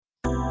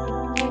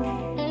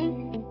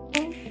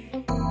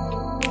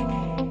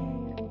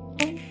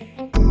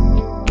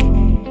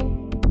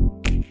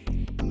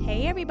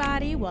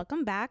everybody.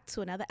 Welcome back to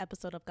another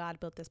episode of God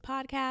Built This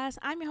Podcast.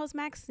 I'm your host,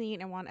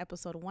 Maxine, and we're on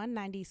episode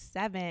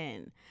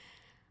 197.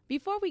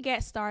 Before we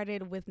get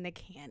started with Nick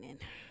Cannon,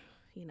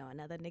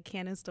 another Nick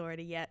Cannon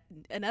story.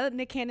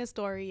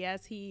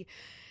 Yes,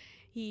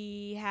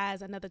 he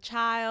has another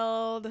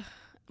child.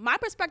 My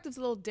perspective's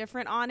a little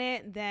different on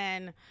it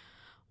than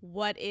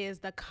what is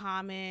the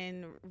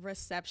common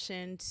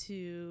reception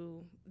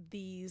to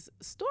these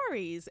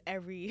stories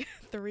every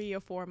 3 or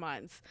 4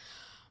 months.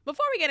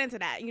 Before we get into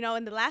that,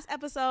 in the last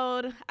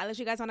episode, I let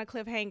you guys on a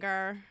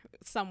cliffhanger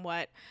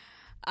somewhat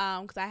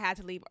because I had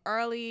to leave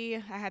early.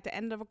 I had to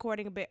end the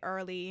recording a bit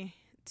early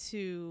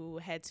to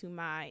head to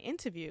my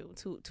interview,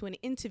 to an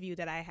interview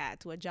that I had,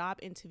 to a job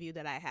interview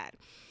that I had.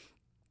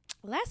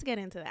 Let's get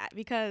into that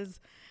because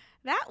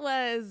that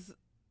was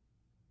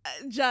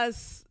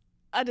just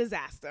a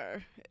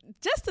disaster,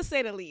 just to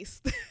say the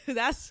least.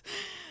 That's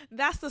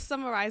the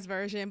summarized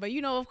version. But,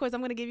 of course,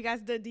 I'm going to give you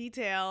guys the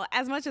detail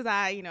as much as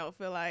I,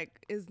 feel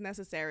like is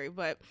necessary.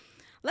 But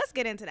let's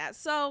get into that.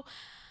 So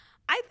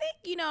I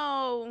think,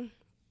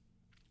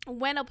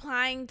 when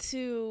applying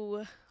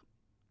to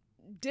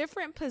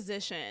different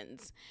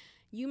positions,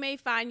 you may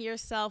find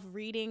yourself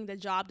reading the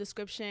job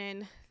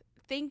description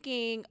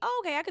thinking,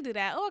 oh, okay, I could do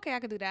that. Oh, okay, I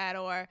could do that.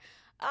 Or,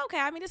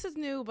 okay, this is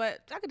new,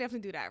 but I could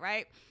definitely do that,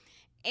 right?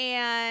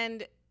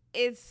 And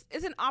it's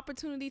an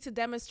opportunity to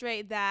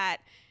demonstrate that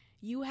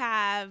you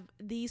have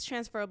these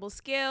transferable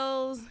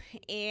skills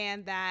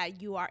and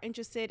that you are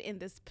interested in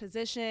this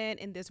position,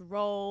 in this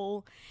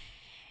role.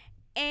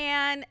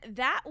 And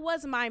that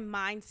was my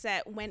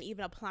mindset when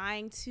even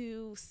applying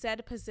to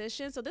said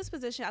position. So this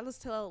position, I'll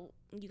just tell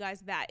you guys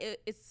that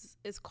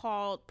it's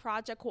called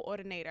Project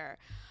Coordinator.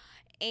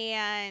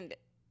 And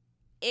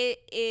it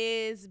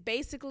is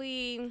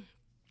basically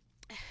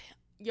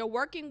you're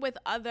working with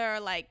other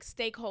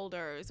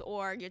stakeholders,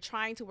 or you're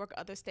trying to work with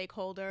other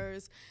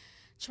stakeholders,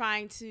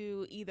 trying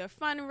to either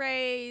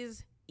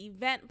fundraise,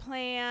 event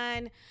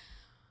plan,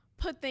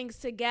 put things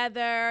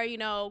together,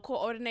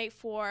 coordinate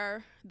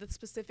for the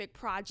specific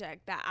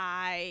project that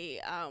I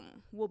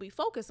will be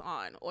focused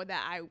on, or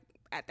that I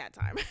at that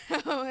time,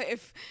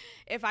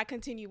 if I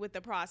continue with the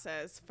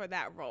process for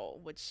that role,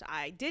 which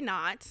I did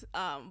not,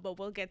 but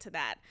we'll get to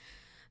that.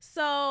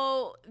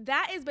 So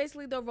that is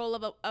basically the role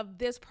of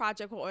this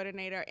project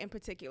coordinator in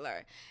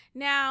particular.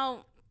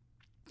 Now,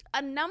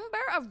 a number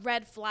of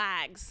red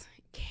flags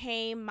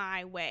came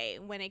my way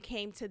when it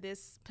came to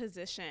this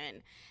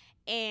position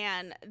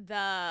and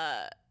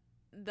the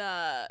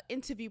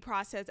interview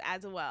process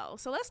as well.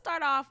 So let's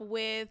start off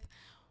with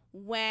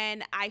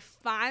when I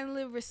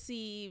finally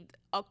received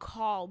a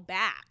call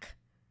back,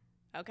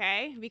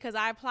 okay? Because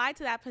I applied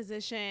to that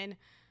position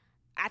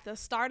at the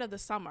start of the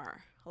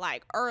summer,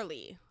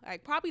 early,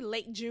 probably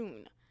late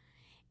June.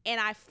 And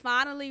I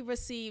finally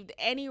received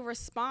a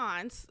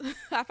response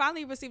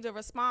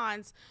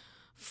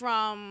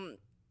from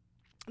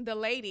the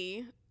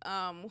lady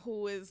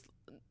who is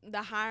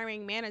the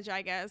hiring manager,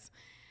 I guess,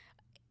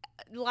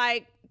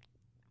 2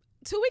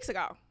 weeks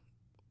ago.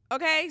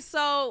 Okay,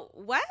 so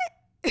what?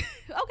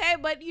 Okay,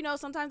 but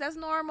sometimes that's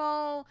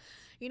normal.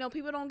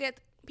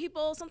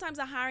 Sometimes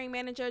a hiring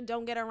manager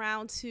don't get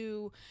around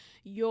to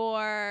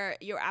your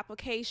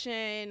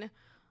application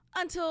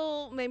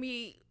until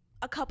maybe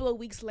a couple of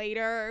weeks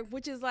later,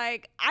 which is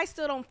I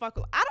don't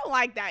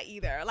like that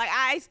either.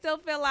 I still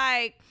feel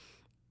like,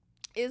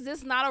 is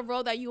this not a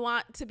role that you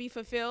want to be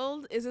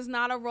fulfilled? Is this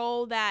not a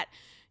role that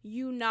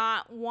you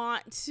not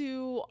want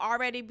to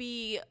already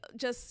be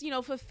just,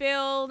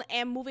 fulfilled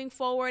and moving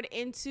forward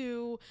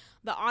into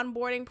the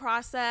onboarding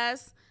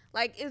process?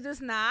 Is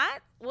this not?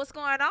 What's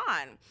going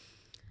on?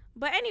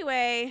 But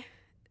anyway,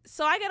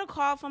 so I get a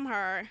call from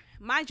her.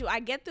 Mind you, I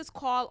get this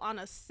call on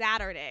a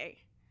Saturday.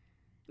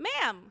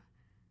 Ma'am,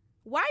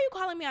 why are you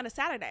calling me on a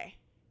Saturday?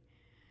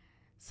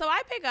 So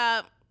I pick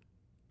up.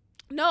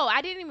 No,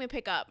 I didn't even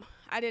pick up.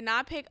 I did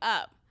not pick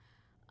up.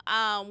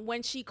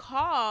 When she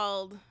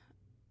called,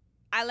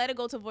 I let it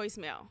go to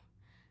voicemail.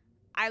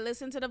 I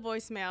listened to the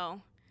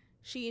voicemail.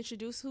 She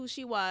introduced who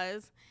she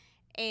was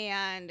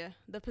and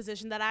the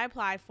position that I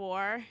applied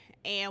for,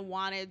 and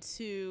wanted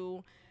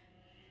to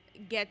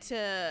get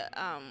to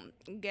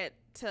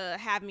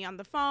have me on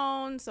the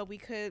phone so we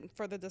could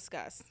further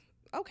discuss.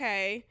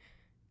 Okay,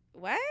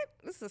 what?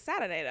 This is a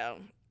Saturday though.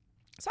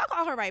 So I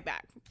call her right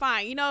back.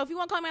 Fine, if you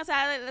want to call me on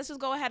Saturday, let's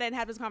just go ahead and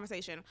have this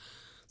conversation.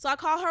 So I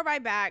call her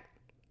right back,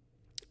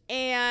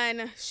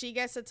 and she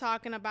gets to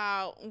talking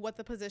about what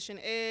the position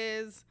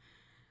is,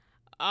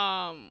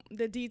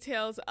 the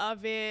details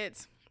of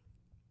it,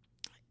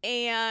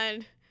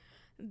 and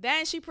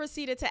then she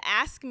proceeded to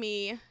ask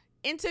me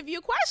interview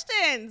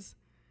questions.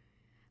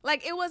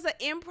 It was an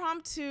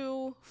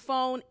impromptu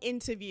phone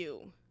interview,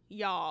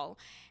 y'all.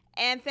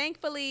 And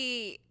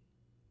thankfully,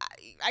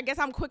 I guess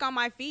I'm quick on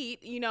my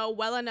feet,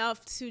 well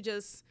enough to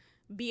just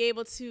be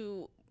able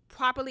to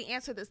properly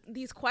answer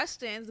these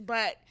questions.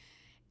 But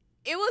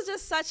it was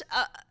just such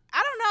a,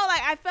 I don't know,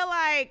 I feel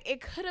like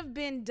it could have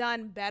been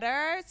done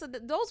better. So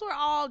those were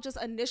all just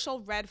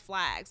initial red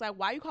flags.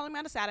 Why are you calling me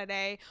on a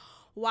Saturday?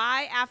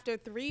 why after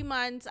 3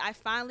 months I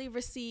finally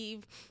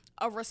receive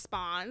a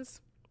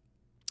response.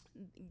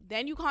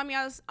 Then you call me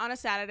on a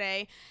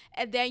Saturday,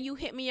 and then you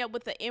hit me up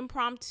with the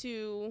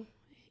impromptu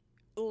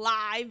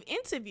live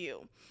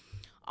interview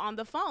on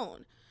the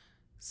phone.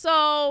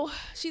 So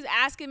she's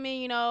asking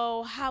me,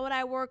 how would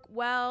I work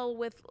well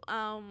with,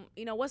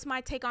 what's my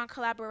take on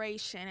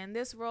collaboration? And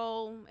this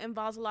role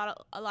involves a lot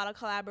of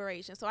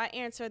collaboration. So I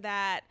answered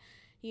that,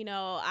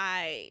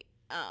 I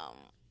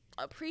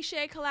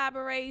appreciate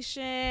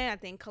collaboration. I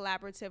think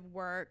collaborative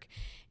work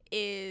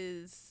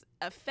is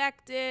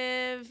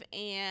effective,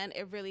 and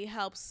it really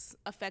helps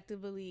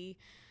effectively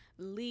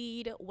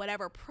lead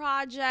whatever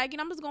project.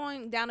 I'm just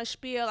going down a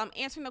spiel. I'm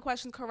answering the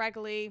questions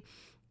correctly.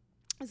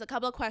 There's a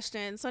couple of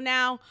questions. So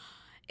now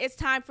it's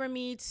time for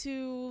me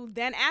to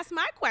then ask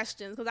my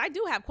questions, because I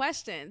do have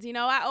questions.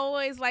 I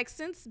always,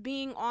 since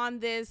being on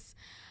this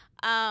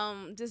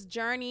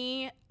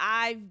journey,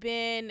 I've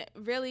been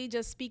really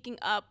just speaking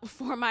up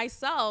for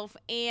myself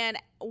and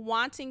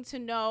wanting to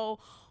know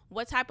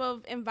what type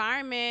of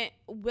environment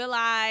will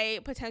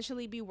I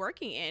potentially be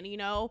working in,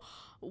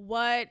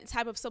 what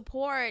type of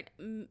support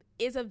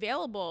is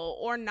available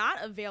or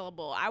not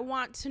available. I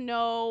want to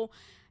know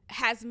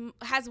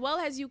as well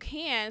as you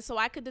can, so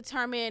I could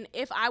determine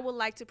if I would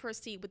like to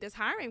proceed with this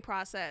hiring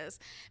process,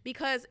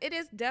 because it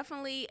is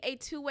definitely a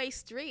two-way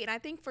street. And I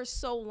think for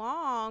so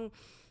long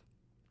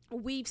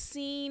we've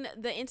seen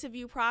the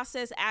interview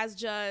process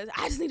as I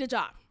just need a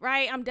job,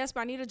 right? I'm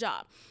desperate, I need a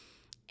job.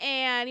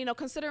 And,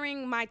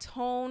 considering my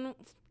tone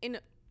in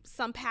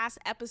some past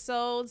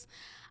episodes,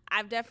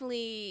 I've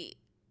definitely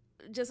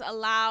just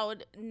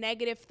allowed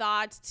negative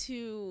thoughts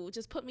to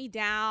just put me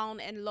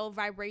down and low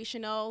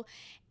vibrational,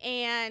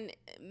 and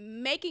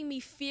making me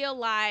feel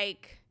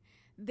like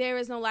there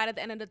is no light at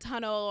the end of the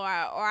tunnel,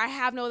 or I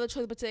have no other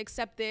choice but to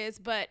accept this.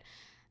 But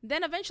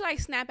then eventually I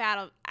snap out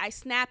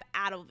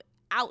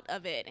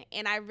of it,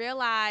 and I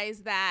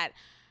realize that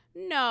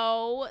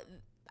no,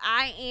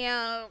 I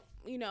am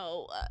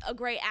a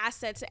great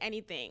asset to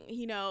anything.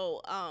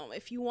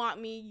 If you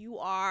want me, you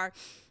are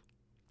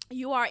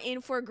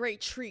in for a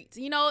great treat.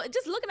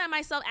 Just looking at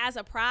myself as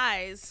a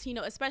prize,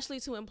 especially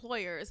to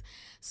employers.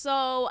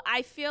 So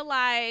I feel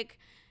like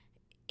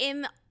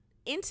in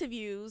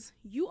interviews,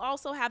 you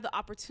also have the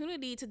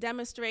opportunity to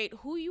demonstrate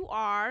who you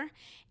are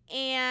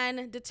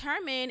and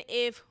determine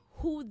if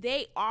who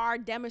they are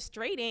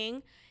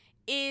demonstrating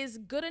is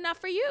good enough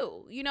for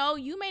you.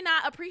 You may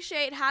not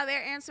appreciate how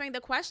they're answering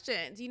the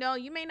questions. You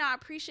may not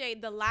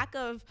appreciate the lack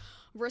of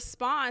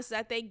response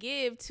that they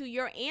give to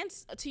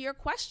your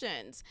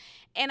questions.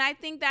 And I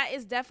think that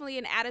is definitely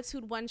an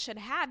attitude one should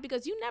have,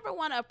 because you never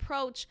want to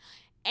approach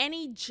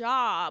any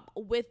job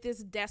with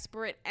this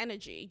desperate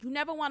energy. You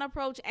never want to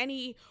approach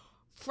any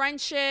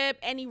friendship,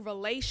 any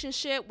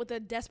relationship with a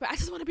desperate, I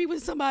just want to be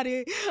with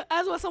somebody, I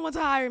just want someone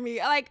to hire me.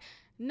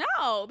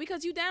 No,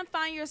 because you then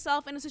find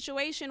yourself in a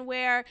situation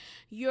where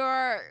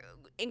you're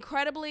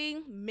incredibly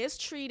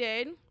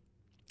mistreated,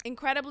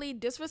 incredibly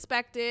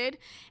disrespected,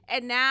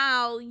 and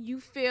now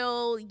you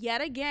feel yet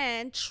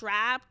again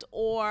trapped,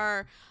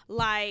 or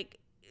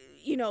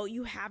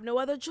you have no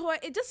other choice.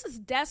 It just is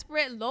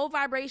desperate, low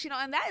vibrational,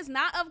 and that is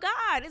not of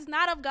God. It's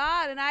not of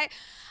God. And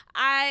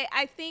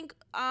I think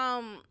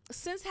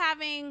since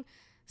having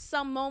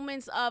some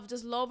moments of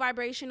just low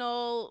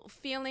vibrational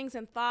feelings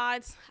and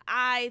thoughts,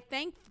 I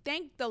thank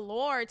the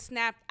Lord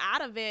snapped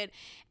out of it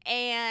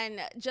and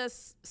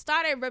just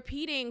started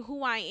repeating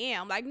who I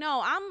am.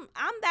 No,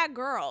 I'm that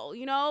girl,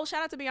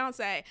 shout out to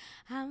Beyonce.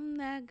 I'm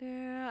that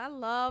girl. I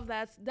love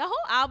that. The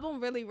whole album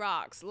really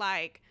rocks.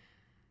 I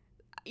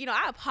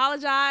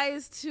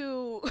apologize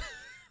to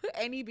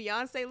any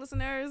Beyonce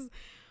listeners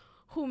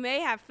who may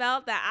have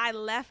felt that I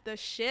left the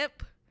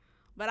ship,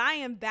 but I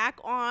am back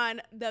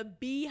on the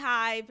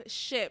Beehive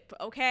ship,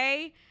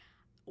 okay?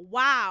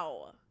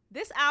 Wow.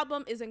 This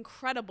album is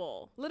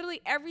incredible.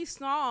 Literally every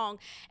song.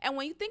 And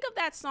when you think of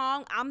that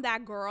song, I'm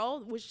That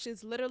Girl, which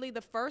is literally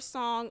the first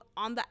song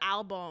on the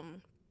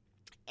album,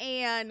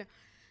 and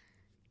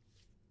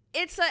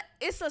it's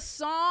a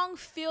song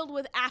filled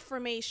with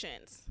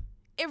affirmations.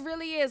 It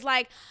really is.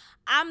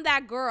 I'm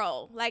that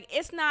girl.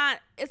 It's not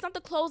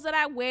the clothes that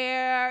I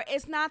wear.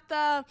 It's not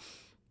the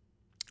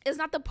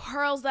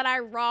pearls that I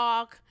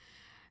rock.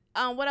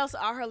 What else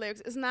are her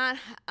lyrics? It's not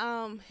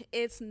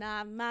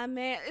my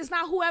man. It's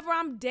not whoever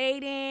I'm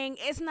dating.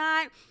 It's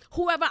not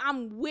whoever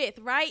I'm with,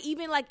 right?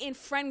 Even in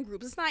friend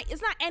groups. It's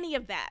not any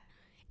of that.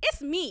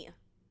 It's me.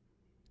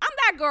 I'm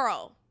that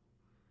girl.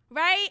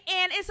 Right?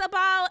 And it's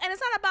not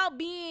about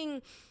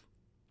being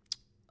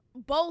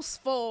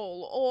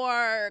boastful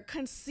or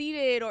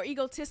conceited or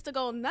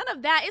egotistical. None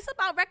of that. It's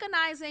about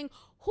recognizing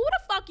who the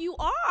fuck you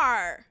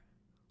are.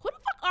 Who the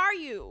fuck are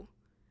you?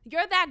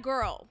 You're that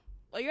girl,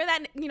 or you're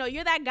that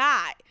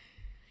guy,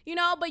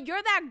 but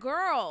you're that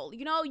girl,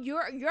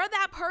 you're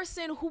that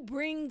person who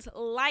brings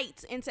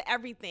light into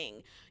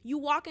everything. You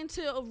walk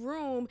into a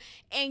room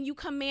and you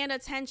command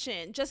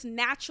attention just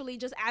naturally,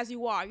 just as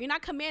you are. You're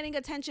not commanding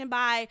attention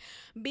by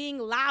being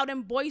loud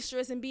and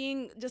boisterous and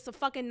being just a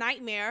fucking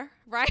nightmare,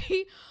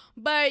 right?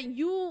 But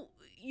you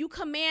you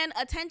command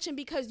attention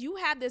because you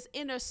have this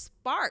inner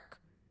spark.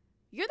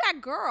 You're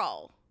that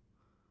girl.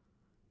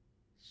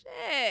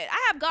 Shit.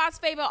 I have God's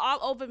favor all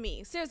over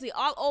me. Seriously,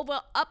 all over,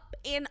 up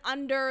and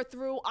under,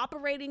 through,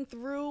 operating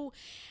through,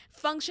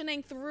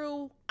 functioning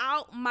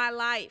throughout my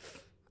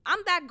life. I'm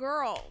that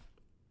girl.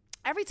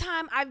 Every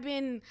time I've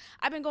been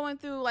going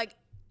through like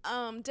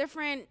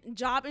different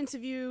job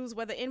interviews,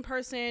 whether in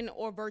person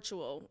or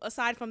virtual,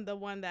 aside from the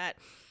one that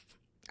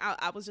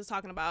I was just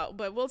talking about,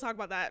 but we'll talk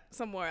about that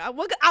some more. I'll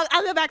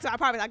get back to it. I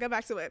promise I'll get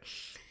back to it.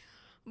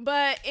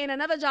 But in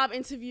another job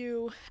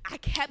interview, I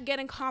kept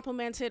getting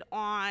complimented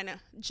on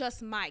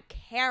just my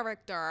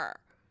character,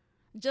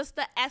 just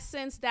the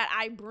essence that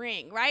I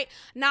bring, right?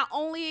 Not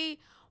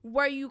only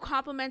were you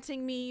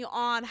complimenting me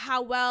on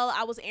how well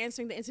I was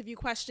answering the interview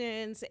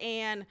questions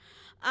and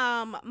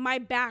my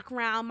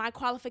background, my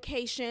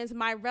qualifications,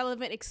 my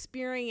relevant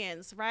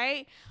experience,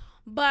 right?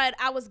 But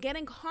I was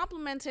getting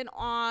complimented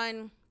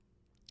on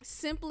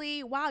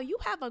simply, wow, you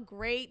have a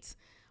great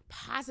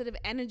positive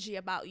energy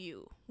about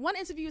you. One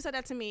interviewer said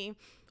that to me,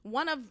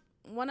 one of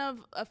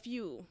a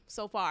few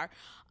so far.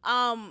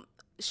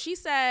 She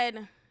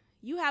said,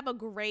 you have a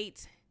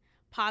great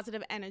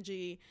positive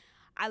energy.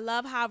 I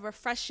love how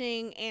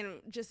refreshing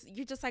and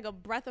you're just like a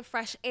breath of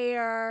fresh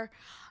air.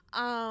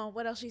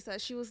 What else she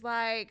said? She was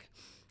like,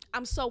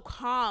 I'm so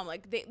calm.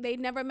 Like they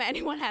never met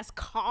anyone as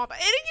calm.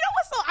 And you know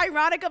what's so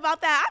ironic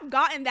about that? I've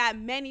gotten that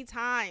many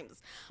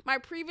times. My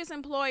previous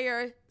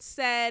employer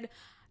said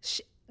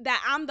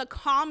that I'm the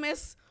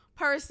calmest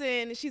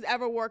person she's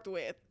ever worked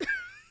with.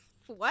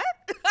 What?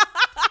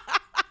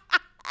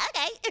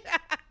 Okay.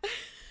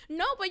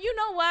 No, but you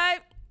know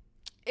what?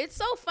 It's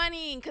so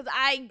funny because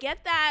I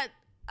get that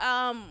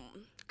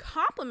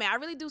compliment. I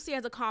really do see it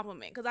as a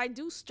compliment because I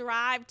do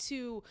strive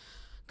to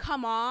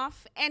come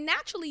off and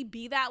naturally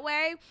be that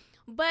way.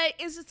 But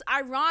it's just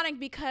ironic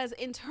because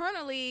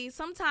internally,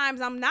 sometimes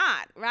I'm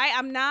not, right?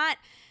 I'm not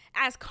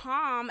as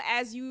calm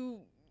as you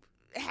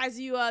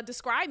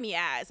describe me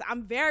as.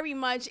 I'm very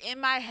much in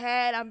my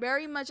head. I'm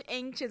very much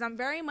anxious. I'm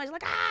very much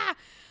like,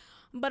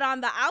 But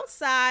on the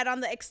outside,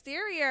 on the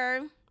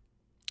exterior,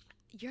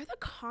 you're the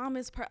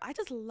calmest person. I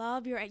just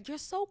love you're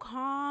so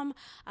calm.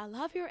 I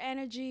love your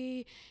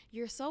energy.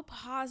 You're so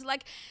positive.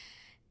 Like,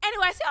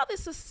 anyway, I say all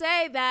this to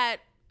say that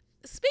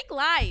speak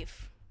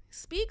life.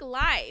 Speak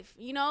life.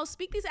 You know,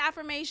 speak these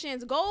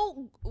affirmations.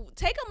 Go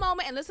take a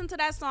moment and listen to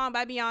that song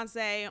by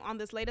Beyonce on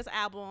this latest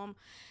album.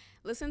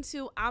 Listen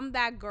to I'm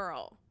That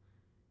Girl.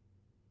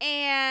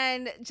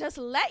 And just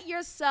let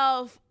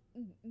yourself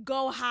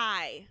go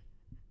high.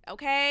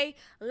 Okay?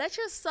 Let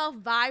yourself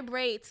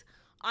vibrate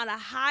on a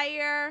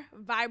higher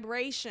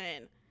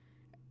vibration.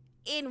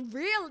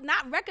 Realizing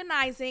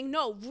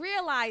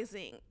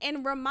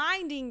and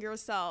reminding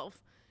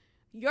yourself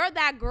you're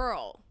that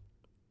girl.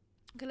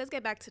 Okay, let's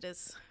get back to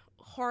this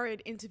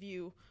horrid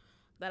interview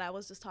that I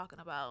was just talking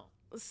about.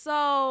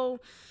 So,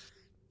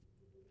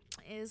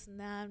 it's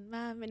not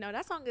my no,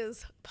 that song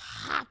is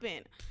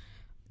popping.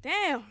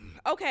 Damn.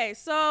 Okay,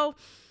 so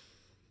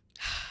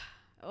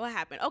what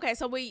happened? Okay,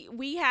 so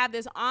we have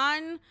this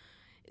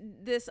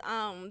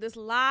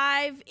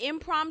live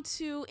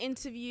impromptu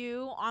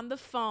interview on the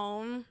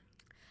phone.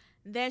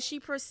 Then she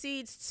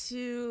proceeds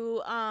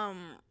to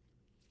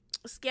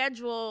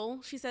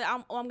schedule. She said,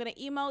 I'm going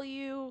to email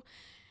you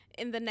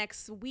in the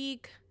next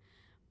week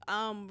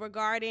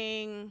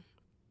regarding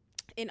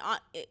an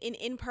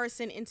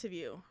in-person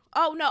interview.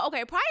 Oh, no.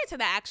 Okay. Prior to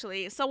that,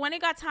 actually. So when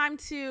it got time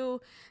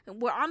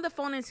we're on the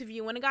phone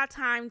interview. When it got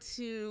time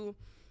for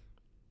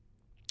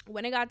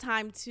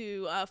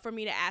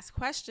me to ask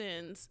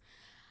questions,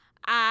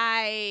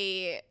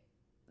 I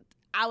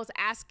was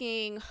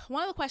asking,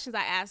 one of the questions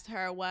I asked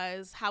her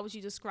was, how would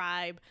you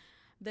describe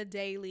the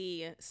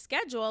daily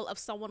schedule of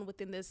someone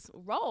within this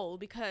role?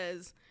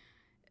 Because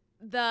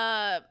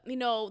the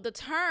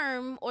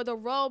term or the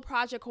role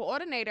project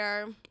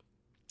coordinator,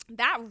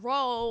 that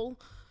role,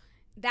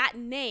 that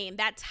name,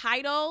 that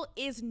title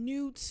is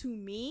new to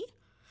me.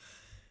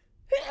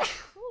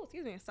 Oh,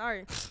 excuse me.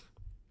 Sorry.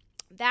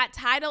 That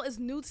title is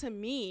new to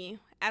me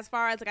as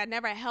far as like I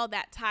never held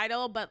that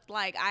title, but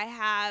like I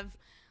have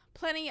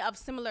plenty of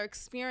similar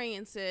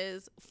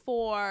experiences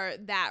for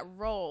that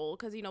role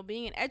because,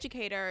 being an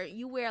educator,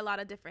 you wear a lot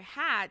of different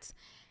hats.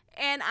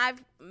 And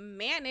I've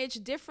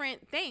managed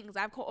different things.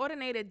 I've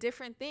coordinated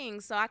different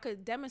things so I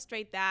could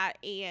demonstrate that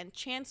and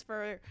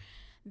transfer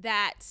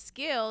that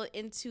skill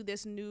into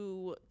this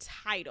new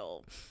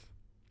title.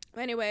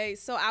 Anyway,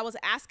 so I was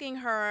asking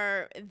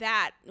her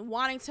that,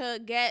 wanting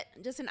to get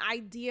just an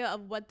idea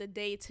of what the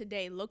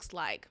day-to-day looks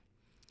like.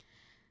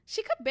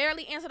 She could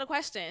barely answer the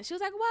question. She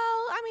was like, well,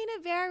 I mean,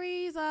 it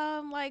varies.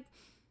 Like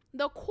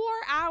the core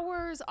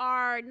hours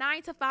are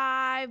 9 to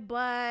 5,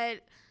 but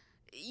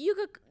you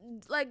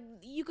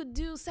could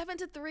do 7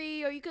 to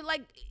 3, or you could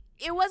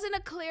it wasn't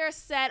a clear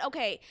set.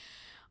 Okay,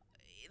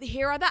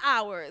 here are the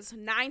hours,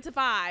 9 to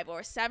 5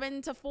 or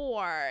 7 to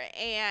 4.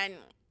 And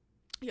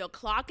you'll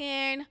clock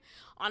in.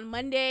 On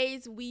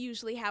Mondays, we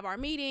usually have our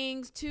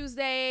meetings.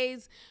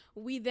 Tuesdays,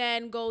 we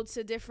then go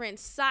to different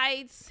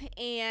sites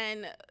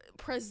and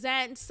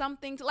present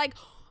something to, like,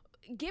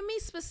 give me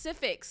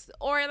specifics,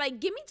 or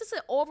like give me just an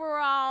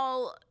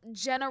overall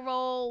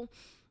general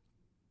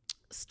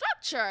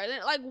structure.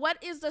 Like, what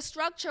is the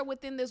structure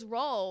within this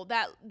role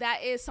that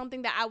is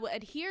something that I would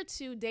adhere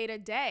to day to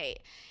day?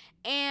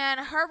 And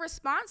her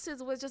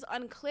responses was just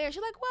unclear.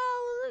 She's like,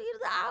 well,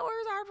 the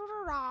hours are blah,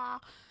 blah, blah.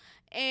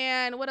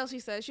 And what else she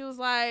said? She was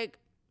like,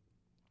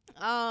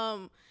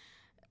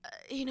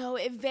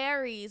 it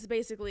varies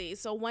basically.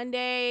 So one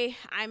day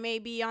I may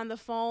be on the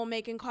phone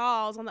making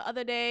calls. On the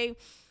other day,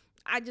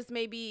 I just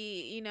may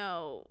be,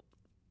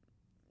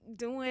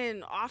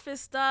 doing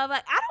office stuff.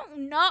 Like, I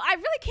don't know. I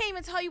really can't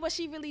even tell you what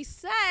she really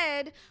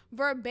said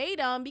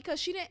verbatim, because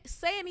she didn't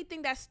say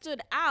anything that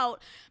stood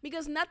out,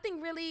 because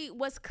nothing really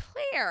was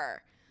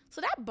clear.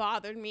 So that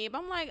bothered me.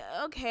 But I'm like,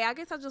 okay, I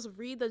guess I'll just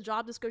read the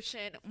job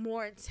description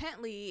more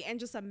intently and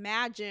just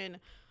imagine,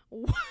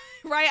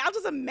 right? I'll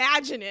just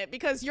imagine it,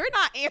 because you're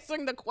not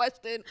answering the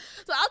question.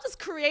 So I'll just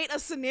create a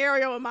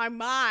scenario in my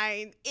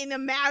mind in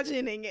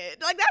imagining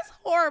it. Like, that's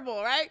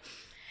horrible, right?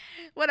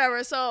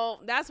 Whatever. So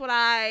that's what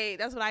I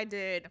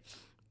did.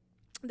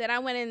 Then I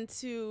went in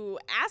to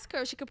ask her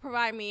if she could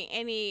provide me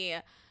any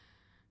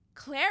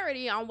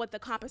clarity on what the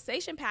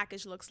compensation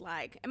package looks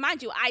like. And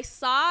mind you, I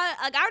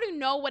already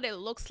know what it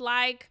looks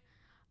like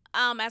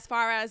as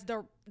far as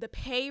the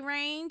pay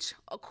range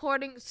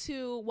according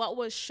to what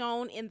was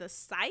shown in the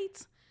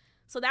site.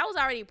 So that was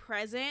already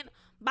present.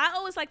 But I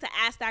always like to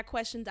ask that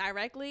question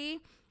directly,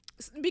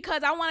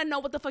 because I want to know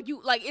what the fuck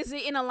is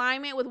it in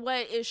alignment with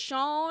what is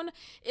shown?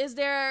 Is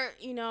there,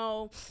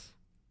 is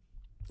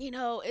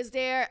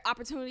there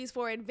opportunities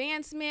for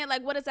advancement?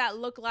 Like, what does that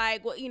look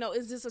like? What,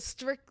 is this a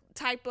strict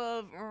type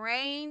of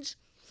range?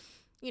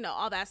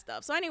 All that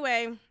stuff. So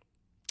anyway,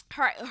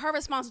 her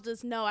response was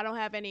just, no, I don't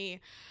have an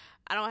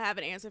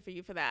answer for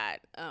you for that.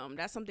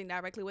 That's something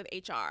directly with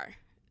HR.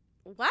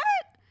 What?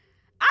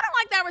 I don't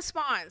like that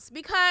response,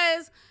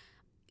 because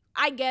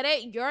I get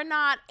it. You're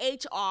not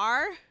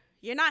HR.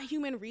 You're not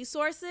human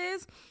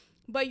resources,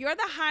 but you're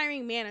the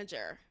hiring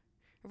manager,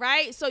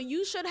 right? So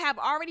you should have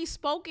already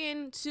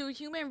spoken to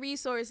human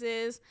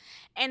resources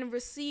and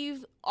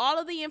received all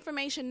of the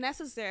information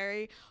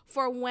necessary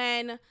for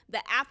when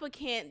the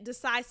applicant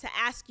decides to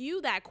ask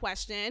you that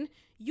question.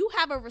 You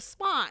have a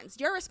response.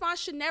 Your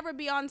response should never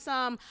be on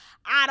some,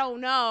 I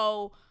don't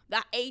know,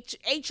 the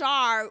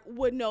HR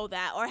would know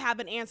that or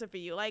have an answer for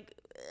you. Like,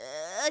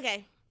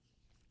 okay,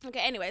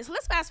 anyway, so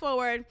let's fast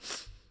forward.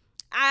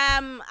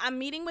 I'm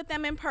meeting with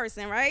them in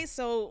person, right?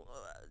 So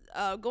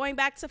going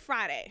back to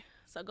Friday.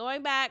 So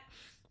going back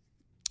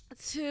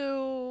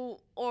to,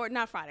 or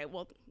not Friday,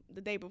 well,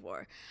 the day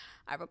before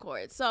I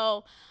recorded.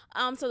 So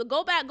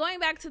going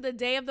back to the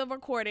day of the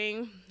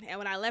recording, and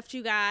when I left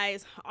you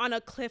guys on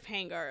a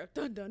cliffhanger,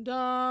 dun dun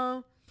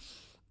dun,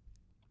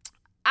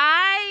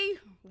 I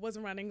was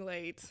running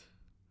late.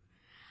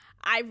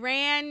 I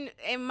ran,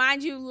 and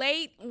mind you,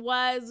 late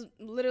was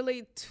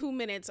literally 2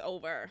 minutes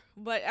over,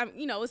 but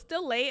it's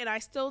still late, and I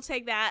still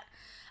take that,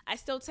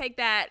 as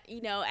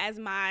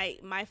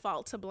my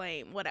fault to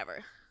blame,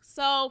 whatever.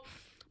 So,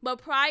 but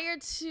prior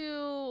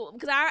to,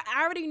 because I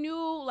already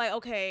knew, like,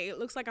 okay, it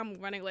looks like I'm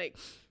running late,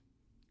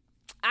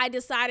 I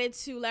decided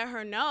to let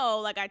her know.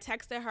 Like, I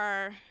texted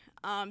her,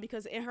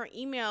 because in her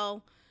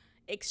email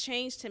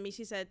exchange to me,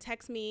 she said,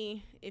 text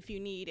me if you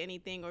need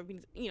anything, or,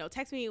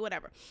 text me,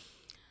 whatever.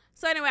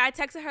 So anyway, I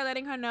texted her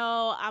letting her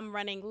know I'm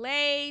running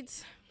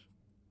late,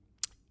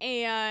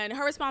 and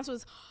her response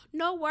was,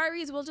 no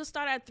worries, we'll just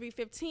start at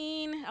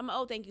 3:15. I'm like,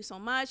 oh, thank you so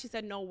much. She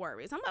said, no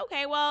worries. I'm like,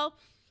 okay, well,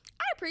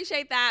 I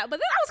appreciate that. But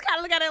then I was kind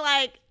of looking at it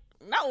like,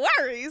 no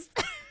worries.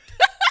 Bitch,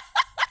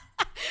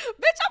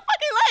 I'm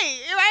fucking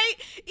late, right?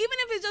 Even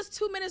if it's just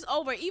 2 minutes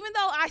over, even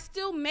though I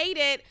still made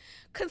it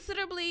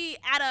considerably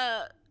at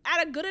a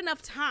good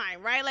enough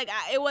time, right? Like,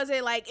 it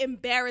wasn't like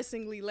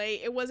embarrassingly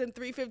late. It wasn't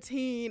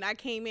 3:15. I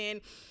came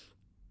in.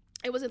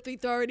 It wasn't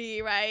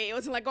 3:30, right? It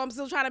wasn't like, oh, I'm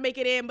still trying to make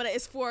it in, but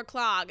it's 4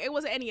 o'clock. It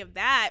wasn't any of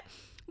that,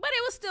 but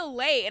it was still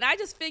late. And I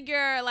just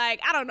figure,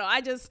 like, I don't know.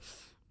 I just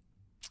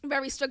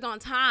very strict on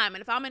time.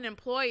 And if I'm an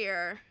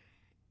employer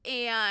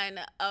and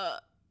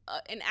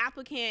an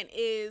applicant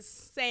is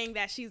saying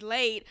that she's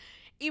late,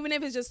 even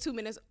if it's just 2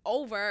 minutes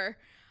over,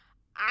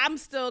 I'm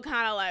still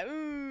kind of like,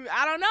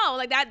 I don't know.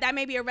 Like, that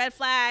may be a red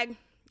flag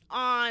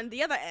on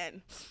the other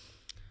end.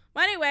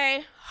 But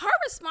anyway, her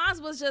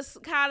response was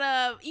just kind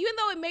of, even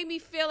though it made me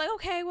feel like,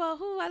 okay,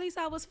 well, at least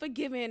I was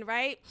forgiven,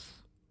 right?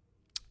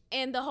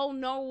 And the whole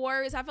no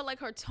worries, I felt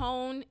like her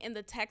tone in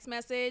the text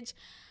message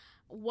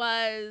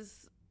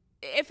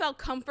it felt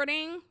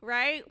comforting,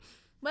 right?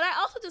 But I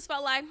also just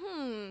felt like,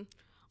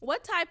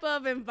 what type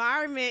of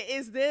environment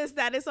is this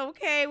that it's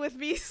okay with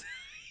me?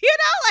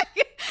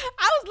 Like,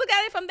 I was looking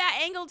at it from that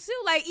angle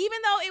too. Like, even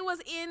though it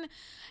was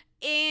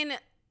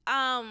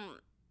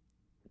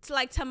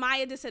to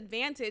my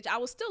disadvantage, I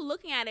was still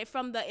looking at it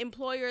from the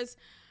employer's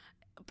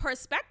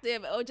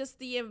perspective or just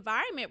the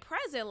environment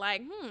present.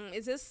 Like,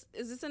 is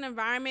this an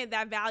environment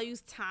that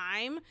values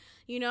time?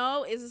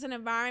 Is this an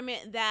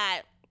environment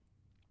that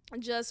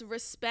just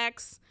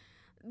respects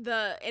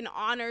and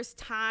honors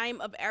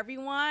time of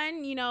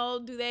everyone?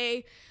 Do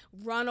they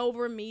run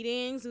over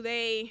meetings? Do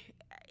they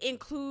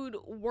include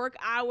work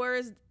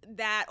hours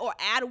or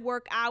add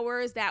work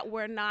hours that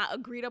were not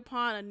agreed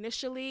upon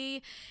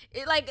initially?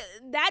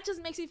 That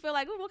just makes me feel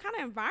like, what kind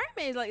of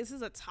environment is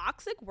this? A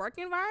toxic work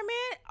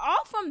environment?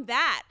 All from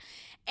that.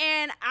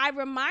 And I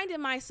reminded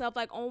myself,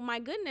 like, oh my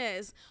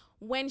goodness,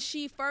 when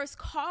she first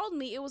called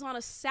me, it was on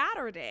a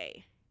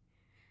Saturday.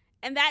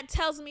 And that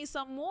tells me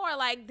some more,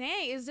 like,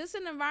 dang, is this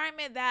an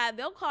environment that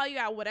they'll call you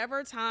at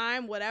whatever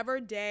time, whatever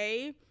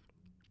day,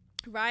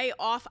 right?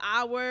 Off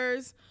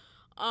hours,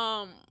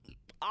 off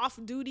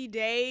duty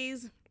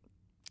days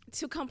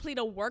to complete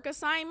a work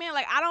assignment?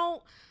 Like, I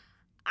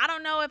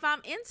don't know if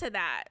I'm into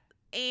that.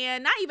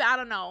 And I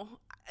don't know.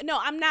 No,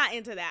 I'm not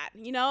into that,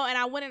 and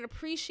I wouldn't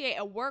appreciate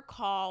a work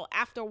call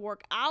after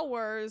work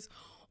hours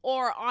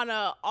or on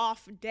a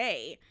off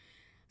day.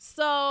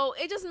 So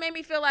it just made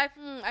me feel like,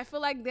 I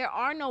feel like there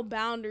are no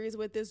boundaries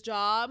with this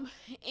job,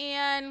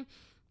 and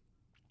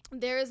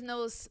there is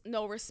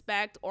no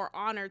respect or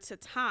honor to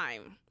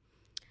time.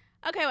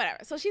 Okay, whatever.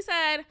 So she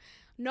said,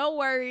 no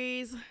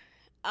worries.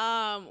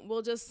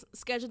 We'll just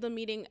schedule the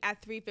meeting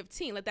at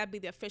 3:15. Let that be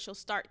the official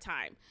start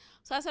time.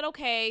 So I said,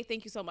 okay,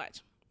 thank you so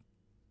much.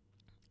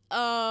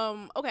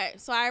 Okay,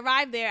 so I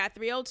arrived there at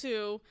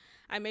 3:02.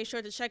 I made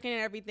sure to check in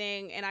and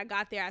everything, and I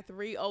got there at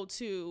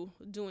 3:02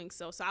 doing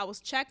so. So I was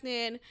checked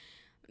in.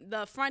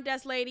 The front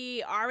desk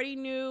lady already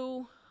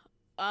knew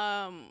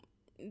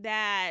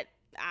that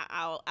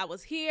I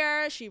was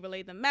here. She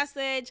relayed the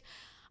message.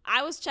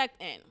 I was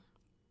checked in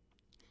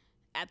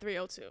at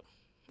 3:02.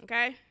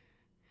 Okay?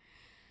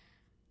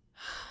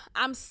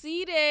 I'm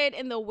seated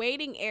in the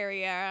waiting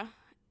area,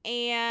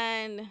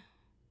 and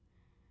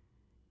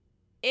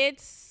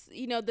it's,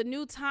 the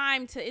new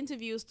time to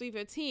interview is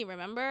 3:15,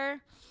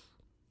 remember?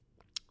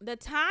 The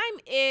time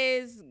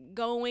is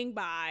going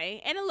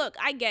by, and look,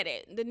 I get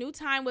it. The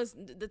time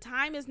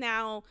is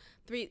now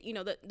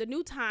the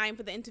new time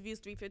for the interview is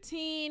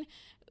 3:15.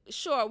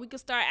 Sure, we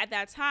could start at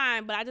that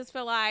time, but I just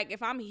feel like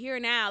if I'm here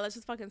now, let's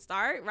just fucking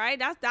start, right?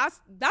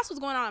 That's what's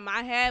going on in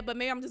my head, but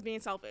maybe I'm just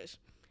being selfish.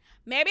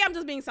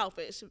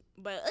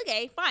 But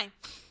okay, fine.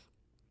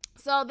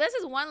 So this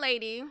is one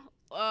lady,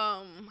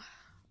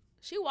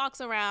 she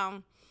walks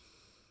around,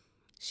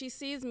 she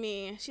sees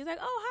me, she's like,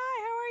 oh,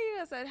 hi, how are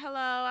you? I said,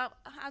 hello.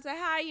 I said,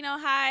 hi,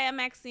 hi, I'm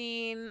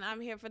Maxine.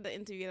 I'm here for the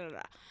interview.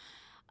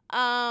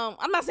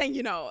 I'm not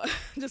saying, I'm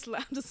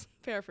just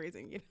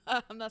paraphrasing,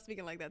 I'm not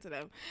speaking like that to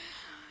them.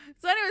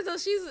 So anyway, so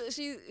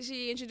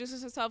she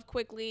introduces herself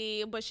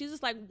quickly, but she's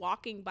just like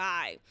walking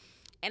by.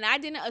 And I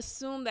didn't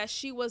assume that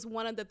she was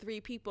one of the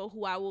 3 people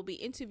who I will be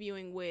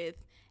interviewing with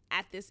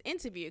at this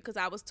interview, because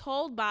I was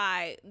told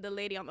by the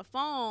lady on the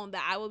phone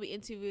that I will be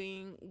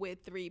interviewing with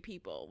 3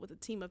 people, with a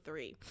team of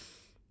 3.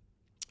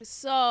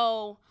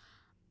 So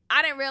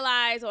I didn't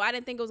realize, or I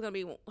didn't think it was going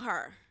to be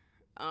her.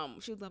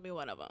 She was going to be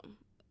one of them.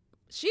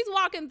 She's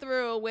walking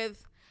through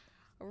with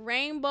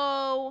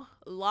rainbow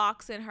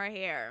locks in her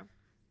hair.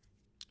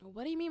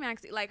 What do you mean,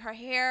 Maxie? Like, her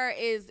hair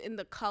is in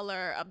the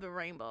color of the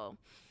rainbow.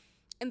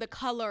 In the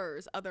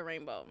colors of the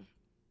rainbow.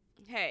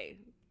 Hey,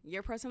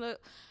 your personal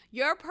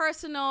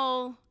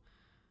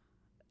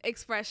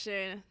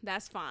expression,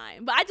 that's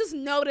fine. But I just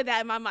noted that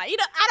in my mind.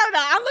 I don't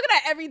know. I'm looking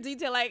at every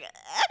detail like,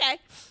 okay,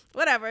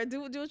 whatever. Do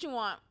what you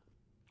want.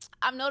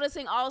 I'm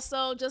noticing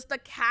also just the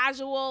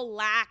casual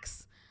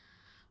lacks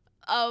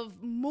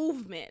of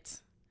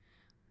movement.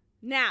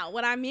 Now,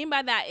 what I mean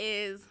by that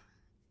is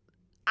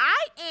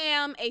I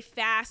am a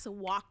fast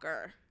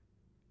walker.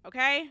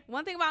 Okay?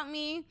 One thing about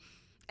me,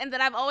 and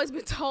that I've always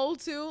been told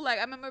to, like,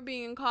 I remember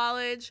being in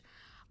college,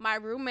 my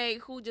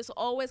roommate who just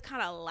always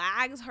kind of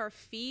lags her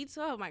feet.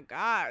 Oh my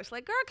gosh.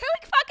 Like, girl, can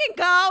we fucking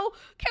go?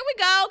 Can we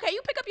go? Can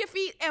you pick up your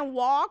feet and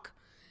walk?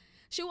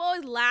 She would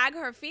always lag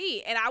her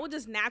feet, and I would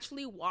just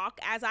naturally walk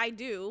as I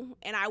do,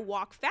 and I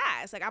walk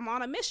fast. Like, I'm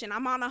on a mission.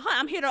 I'm on a hunt.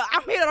 I'm here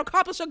to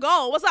accomplish a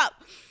goal. What's up?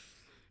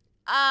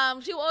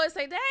 She would always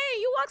say, dang,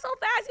 you walk so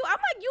fast. I'm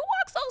like, you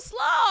walk so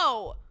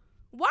slow.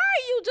 Why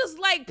are you just,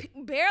 like,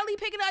 barely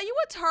picking up? Are you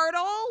a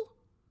turtle?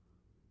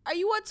 Are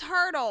you a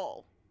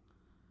turtle?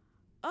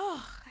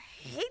 Oh, I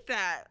hate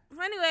that.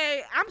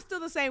 Anyway, I'm still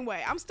the same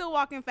way. I'm still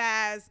walking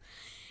fast,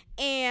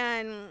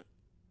 and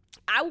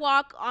I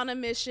walk on a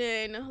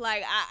mission.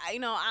 Like,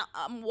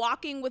 I'm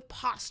walking with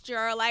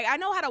posture. Like, I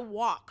know how to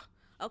walk.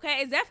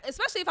 Okay,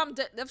 especially if I'm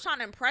trying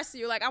to impress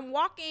you. Like, I'm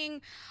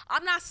walking.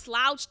 I'm not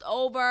slouched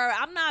over.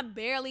 I'm not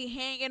barely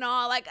hanging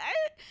on. Like,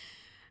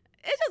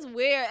 it's just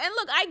weird. And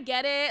look, I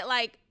get it.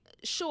 Like,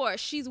 sure,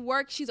 she's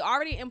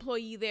already an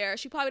employee there.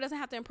 She probably doesn't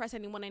have to impress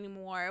anyone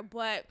anymore.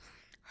 But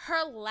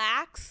her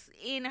lacks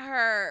in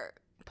her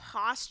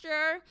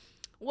posture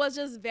was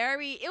just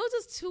it was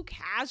just too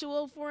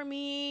casual for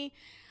me.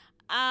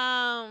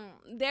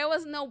 There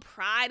was no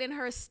pride in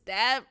her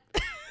step.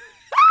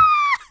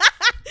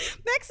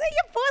 Maxine,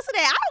 you're forcing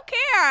it. I don't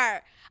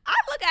care. I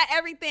look at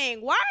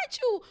everything. Why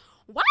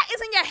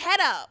isn't your head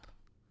up?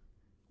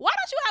 Why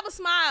don't you have a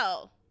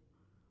smile?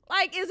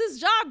 Like, is this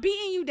job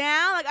beating you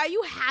down? Like, are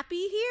you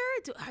happy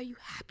here? Are you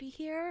happy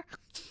here?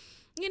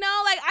 You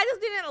know, like, I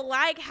just didn't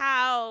like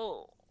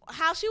how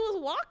she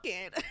was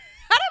walking.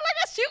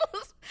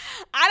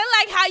 I didn't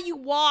like how you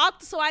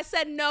walked, so I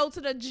said no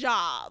to the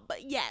job.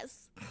 But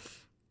yes.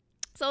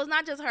 So it's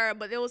not just her,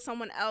 but there was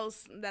someone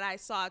else that I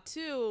saw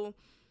too,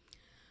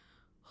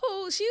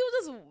 who she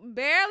was just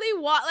barely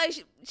like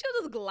she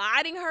was just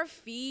gliding her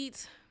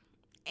feet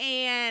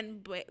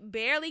and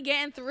barely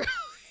getting through. It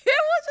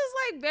was just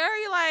like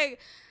very like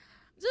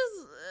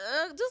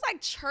just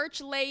like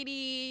church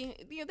lady.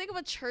 You know, think of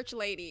a church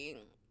lady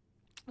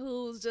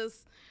who's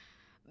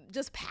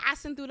just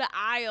passing through the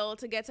aisle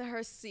to get to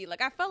her seat.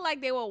 Like, I felt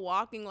like they were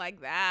walking like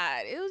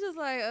that. It was just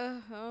like,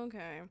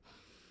 okay.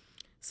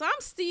 So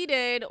I'm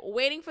seated,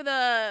 waiting for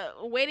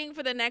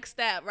the next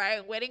step,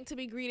 right? Waiting to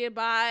be greeted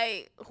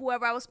by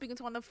whoever I was speaking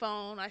to on the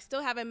phone. I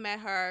still haven't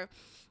met her.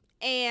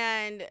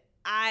 And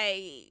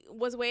I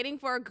was waiting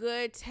for a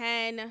good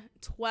 10,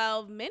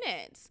 12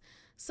 minutes.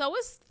 So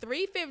it's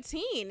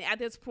 3:15 at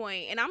this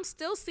point, and I'm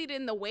still seated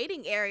in the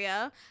waiting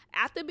area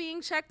after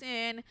being checked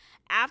in,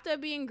 after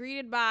being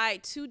greeted by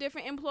two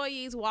different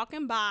employees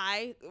walking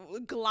by,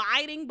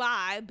 gliding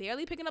by,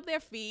 barely picking up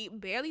their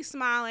feet, barely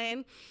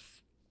smiling,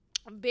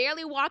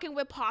 barely walking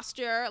with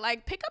posture.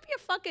 Like, pick up your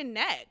fucking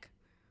neck.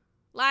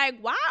 Like,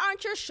 why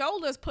aren't your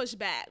shoulders pushed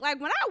back? Like,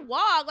 when I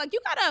walk, like,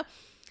 you gotta,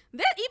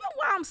 even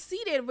while I'm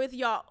seated with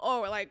y'all,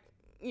 or like,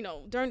 you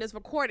know, during this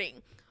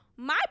recording,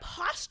 my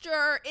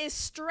posture is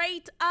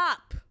straight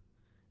up,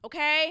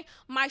 okay?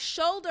 My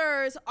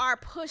shoulders are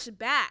pushed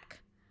back.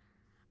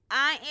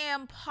 I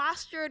am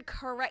postured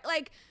correct.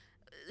 Like,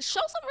 show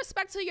some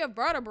respect to your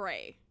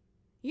vertebrae.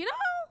 You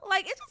know?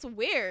 Like, it's just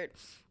weird.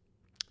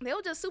 They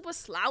were just super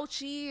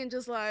slouchy and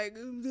just like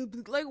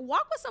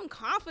walk with some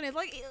confidence.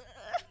 Like,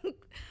 I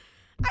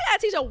gotta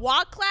teach a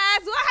walk class?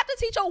 Do I have to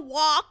teach a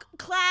walk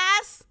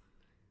class?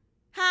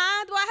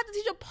 Huh? Do I have to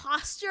teach a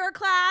posture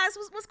class?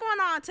 What's going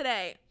on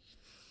today?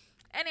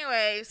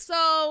 Anyway,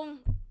 so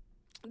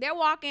they're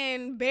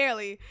walking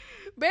barely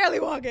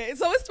walking.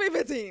 So it's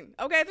 3:15.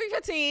 Okay,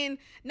 3:15.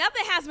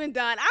 Nothing has been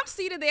done. I'm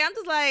seated there. I'm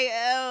just like,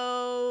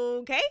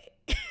 okay.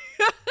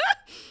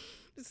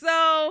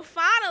 So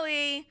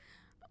finally,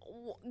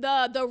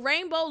 the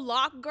rainbow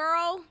lock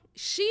girl,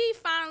 she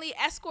finally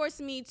escorts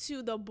me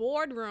to the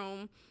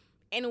boardroom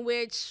in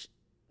which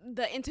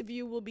the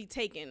interview will be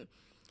taken.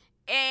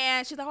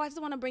 And she's like, oh, I just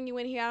want to bring you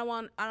in here. I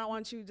don't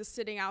want you just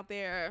sitting out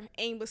there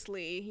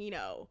aimlessly, you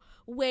know,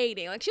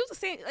 waiting. Like, she was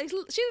saying, like,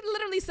 she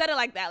literally said it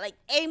like that, like,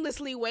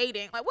 aimlessly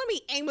waiting. Like, what do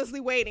you mean aimlessly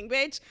waiting,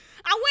 bitch?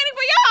 I'm waiting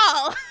for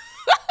y'all.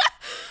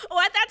 Well,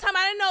 at that time,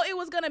 I didn't know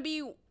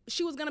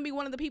she was gonna be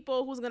one of the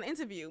people who was gonna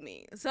interview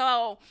me.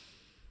 So,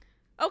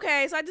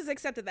 okay, so I just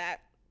accepted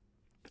that.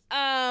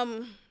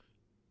 And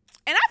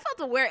I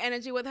felt a weird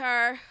energy with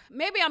her.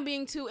 Maybe I'm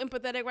being too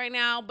empathetic right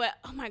now, but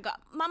oh my God,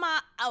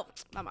 mama.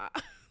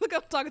 Look,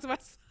 I'm talking to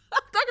myself.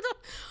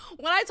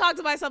 When I talk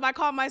to myself, I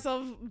call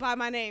myself by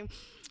my name.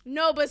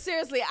 No, but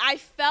seriously, I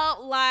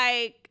felt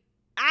like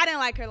I didn't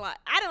like her a lot.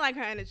 I didn't like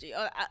her energy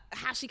or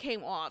how she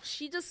came off.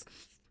 It just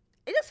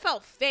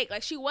felt fake.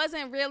 Like, she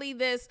wasn't really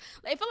this.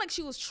 It felt like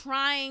she was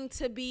trying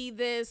to be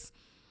this.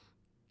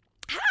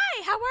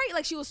 Hi, how are you?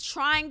 Like, she was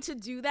trying to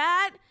do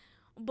that,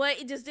 but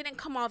it just didn't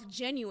come off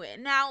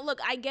genuine. Now, look,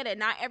 I get it.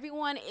 Not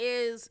everyone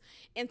is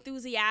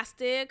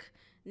enthusiastic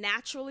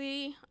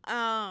naturally.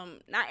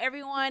 Not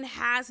everyone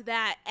has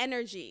that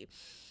energy,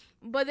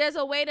 but there's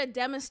a way to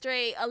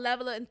demonstrate a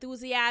level of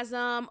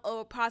enthusiasm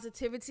or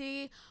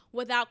positivity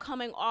without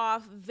coming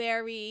off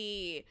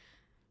very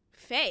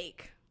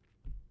fake.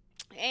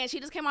 And she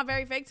just came off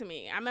very fake to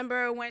me. I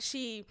remember when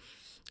she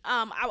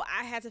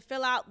I had to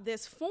fill out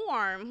this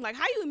form. Like,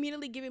 how you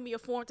immediately giving me a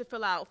form to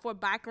fill out for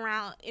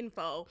background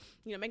info,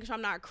 you know, making sure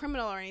I'm not a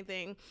criminal or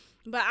anything,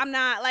 but I'm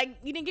not, like,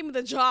 you didn't give me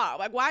the job.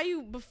 Like, why are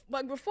you,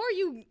 like, before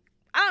you,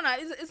 I don't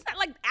know, it's not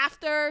like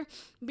after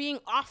being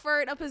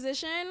offered a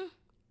position.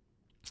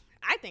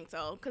 I think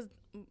so, because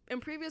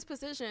in previous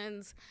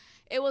positions,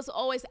 it was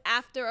always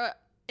after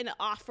an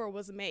offer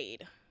was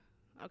made,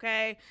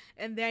 okay?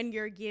 And then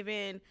you're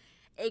given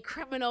a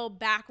criminal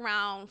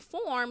background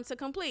form to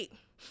complete.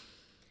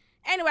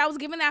 Anyway, I was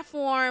given that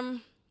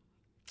form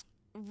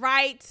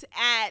right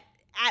at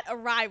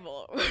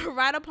arrival,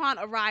 right upon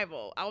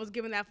arrival. I was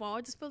given that form.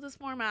 I just filled this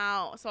form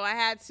out. So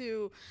I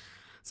filled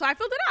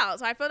it out.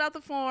 So I filled out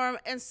the form.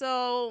 And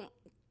so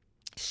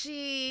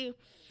she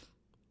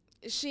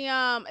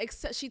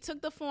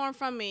took the form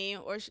from me,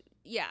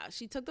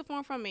 she took the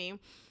form from me,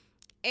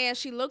 and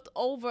she looked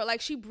over,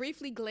 like, she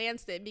briefly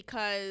glanced it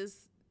because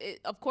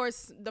of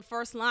course the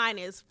first line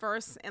is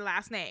first and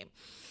last name.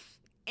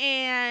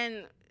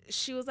 And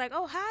she was like,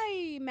 oh,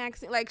 hi,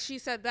 Maxine. Like, she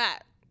said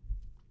that,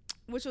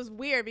 which was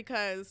weird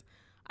because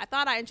I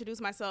thought I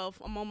introduced myself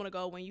a moment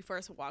ago when you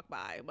first walked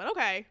by, but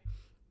okay.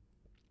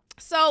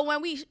 So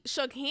when we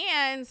shook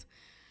hands,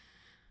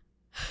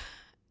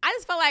 I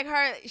just felt like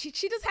she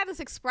just had this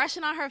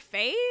expression on her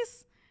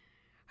face.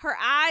 Her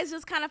eyes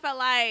just kind of felt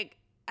like,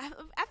 I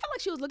felt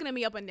like she was looking at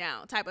me up and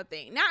down type of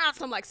thing. Not on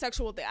some like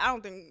sexual thing. I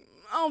don't think it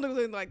was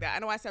anything like that. I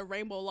know I said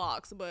rainbow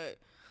locks, but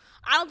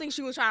I don't think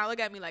she was trying to look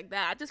at me like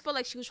that. I just felt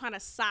like she was trying to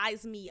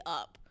size me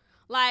up.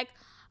 Like,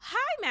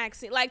 hi,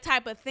 Maxine, like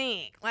type of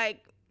thing.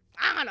 Like,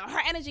 I don't know.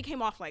 Her energy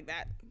came off like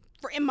that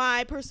in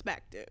my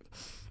perspective.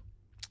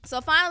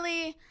 So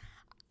finally,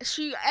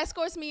 she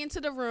escorts me into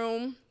the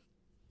room.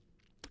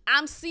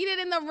 I'm seated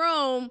in the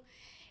room.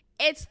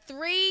 It's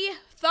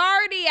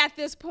 3:30 at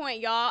this point,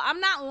 y'all. I'm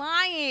not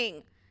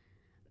lying.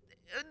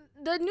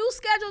 The new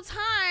scheduled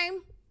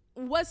time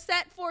was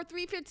set for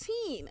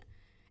 3:15.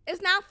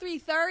 It's now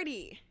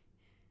 3:30.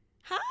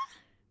 Huh?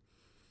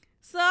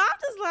 So I'm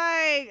just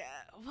like,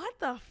 what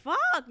the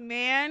fuck,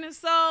 man?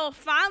 So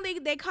finally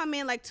they come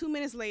in like 2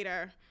 minutes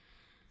later.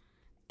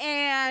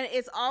 And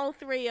it's all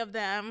three of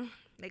them.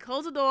 They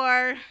close the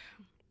door.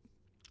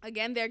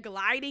 Again, they're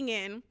gliding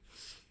in.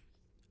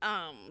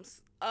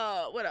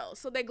 What else?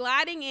 So they're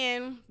gliding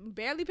in,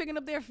 barely picking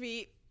up their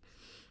feet.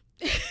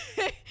 Maybe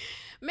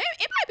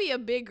it might be a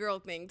big girl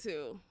thing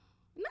too.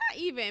 Not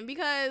even,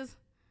 because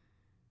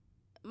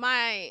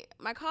my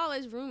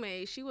college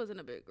roommate, she wasn't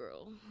a big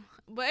girl.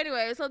 But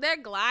anyway, so they're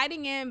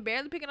gliding in,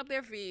 barely picking up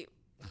their feet.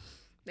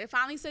 They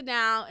finally sit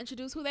down,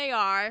 introduce who they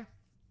are.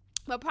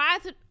 But prior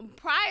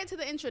to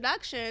the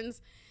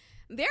introductions,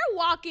 they're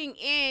walking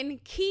in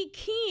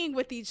keying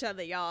with each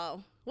other,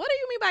 y'all. What do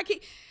you mean by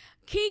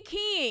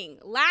keying?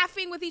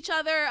 Laughing with each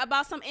other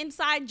about some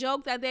inside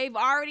joke that they've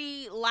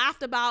already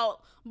laughed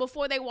about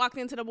before they walked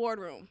into the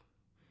boardroom.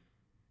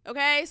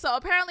 Okay, so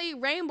apparently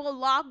Rainbow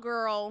Lock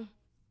Girl,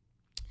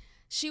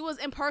 she was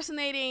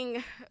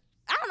impersonating,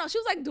 I don't know, she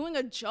was like doing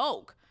a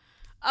joke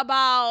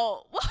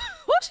about, what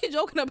was she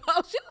joking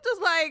about? She was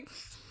just like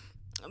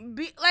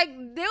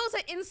there was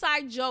an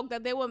inside joke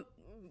that they were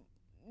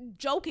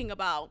joking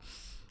about.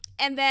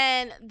 And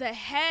then the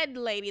head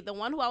lady, the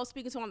one who I was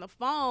speaking to on the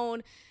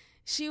phone,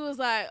 she was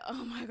like,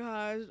 oh my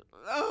gosh,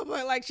 oh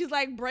my, like she's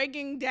like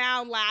breaking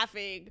down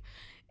laughing.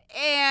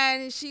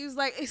 And she's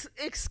like,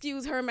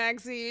 excuse her,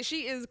 Maxie,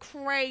 she is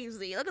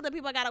crazy. Look at the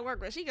people I gotta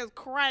work with. She is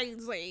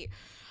crazy.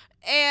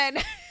 And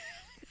I'm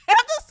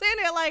just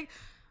sitting there like,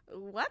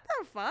 what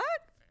the fuck?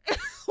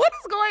 What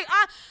is going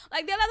on?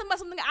 Like, they're laughing about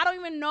something I don't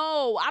even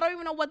know. I don't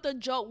even know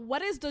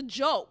what is the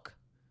joke?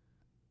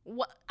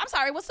 What? I'm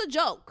sorry, what's the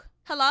joke?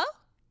 Hello?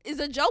 Is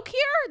a joke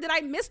here? Did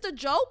I miss the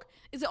joke?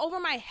 Is it over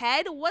my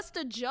head? What's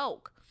the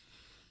joke?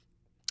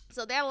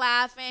 So they're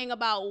laughing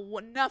about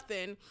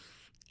nothing.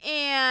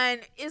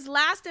 And it's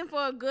lasting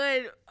for a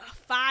good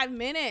 5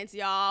 minutes,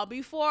 y'all,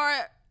 before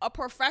a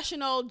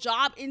professional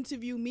job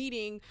interview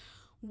meeting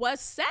was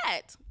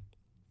set.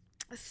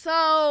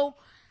 So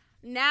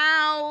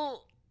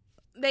now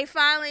they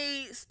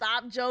finally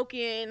stopped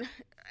joking.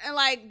 And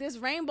like this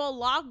Rainbow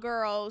Lock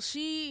Girl,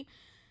 she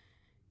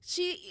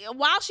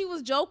while she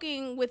was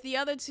joking with the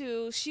other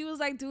two, she was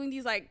like doing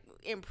these like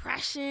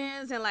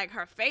impressions and like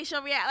her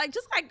facial react, like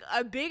just like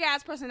a big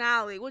ass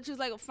personality, which is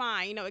like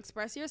fine, you know,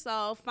 express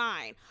yourself,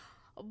 fine.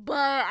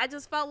 But I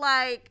just felt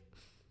like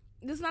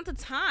this is not the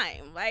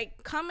time.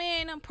 Like, come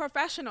in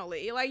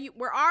professionally. Like,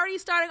 we're already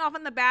starting off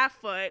on the back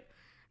foot.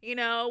 You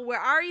know,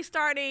 we're already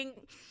starting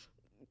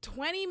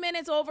 20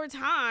 minutes over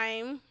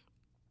time,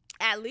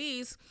 at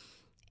least,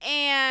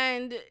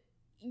 and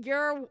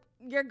you're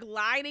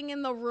gliding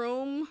in the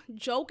room,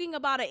 joking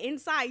about an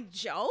inside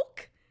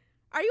joke.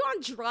 Are you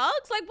on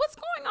drugs? Like, what's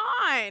going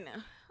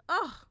on?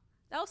 Oh,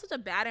 that was such a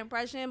bad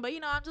impression. But, you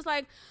know, I'm just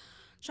like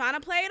trying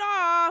to play it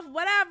off,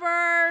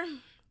 whatever.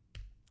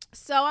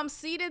 So I'm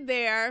seated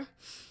there,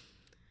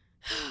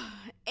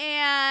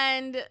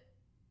 and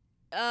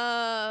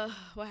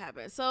what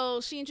happened?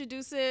 So she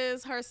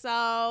introduces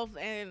herself,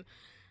 and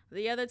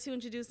the other two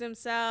introduce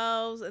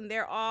themselves, and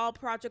they're all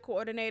project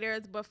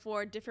coordinators, but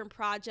for a different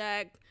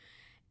project.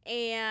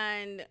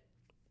 And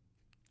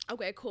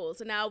okay, cool.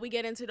 So now we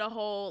get into the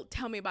whole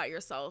tell me about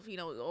yourself. You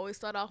know, we always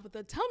start off with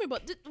the tell me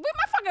about, with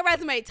my fucking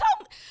resume.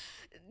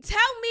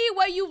 Tell me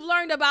what you've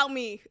learned about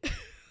me.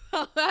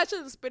 I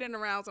should spit it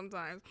around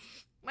sometimes.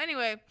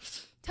 Anyway,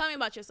 tell me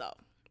about yourself.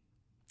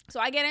 So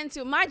I get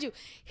into, mind you,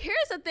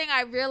 here's the thing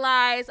I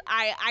realized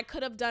I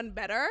could have done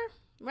better,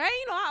 right?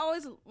 You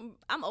know,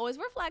 I'm always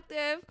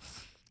reflective.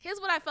 Here's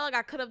what I felt like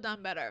I could have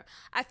done better.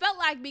 I felt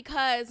like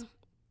because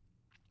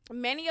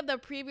many of the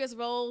previous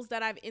roles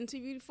that I've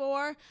interviewed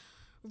for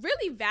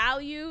really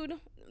valued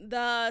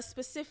the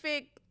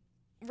specific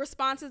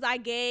responses I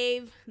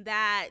gave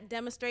that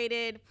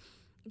demonstrated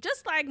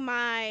just like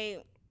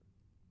my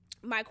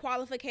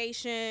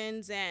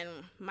qualifications and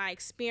my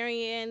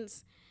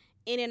experience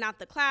in and out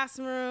the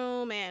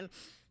classroom, and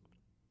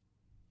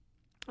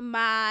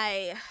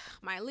my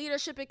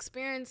leadership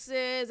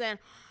experiences, and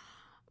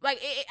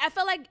like I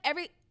felt like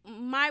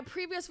my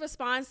previous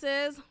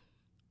responses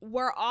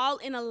were all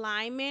in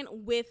alignment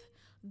with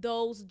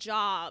those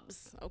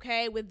jobs,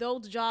 okay, with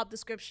those job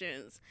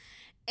descriptions.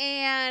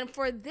 And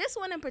for this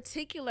one in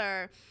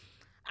particular,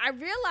 I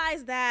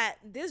realized that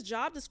this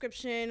job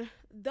description,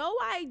 though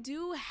I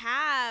do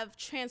have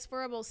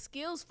transferable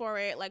skills for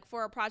it, like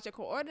for a project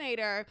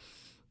coordinator,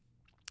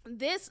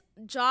 this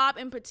job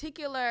in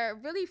particular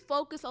really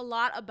focused a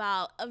lot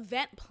about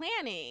event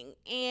planning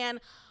and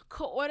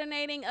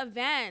coordinating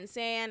events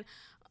and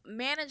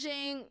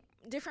managing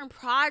different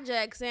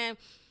projects. And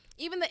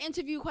even the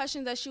interview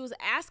questions that she was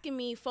asking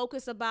me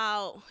focus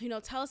about,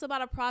 tell us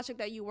about a project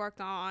that you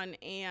worked on,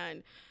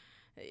 and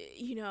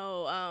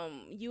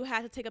you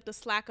had to take up the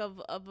slack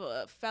of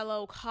a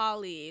fellow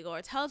colleague,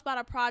 or tell us about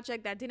a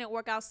project that didn't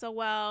work out so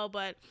well,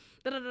 but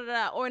da da da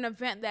da, or an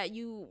event that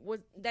you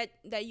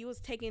was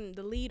taking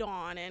the lead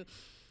on. And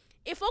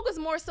it focused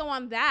more so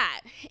on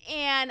that.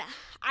 And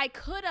I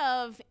could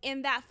have,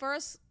 in that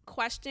first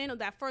question or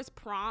that first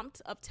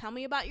prompt of tell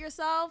me about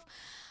yourself,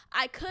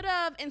 I could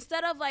have,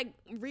 instead of like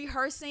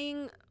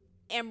rehearsing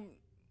and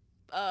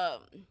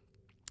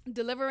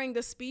delivering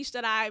the speech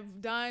that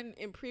I've done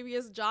in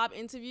previous job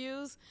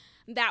interviews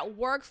that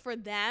worked for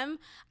them,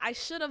 I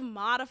should have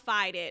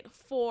modified it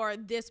for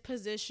this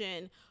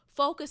position,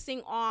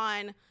 focusing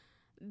on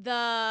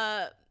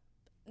the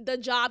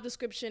job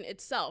description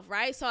itself,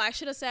 right? So I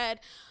should have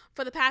said,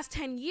 for the past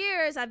 10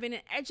 years, I've been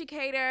an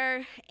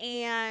educator,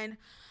 and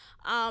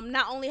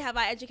not only have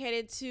I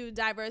educated to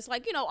diverse,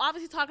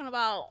 obviously talking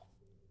about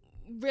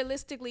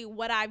realistically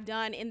what I've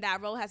done in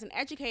that role as an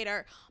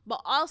educator, but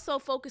also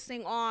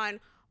focusing on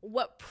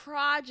what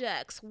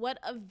projects, what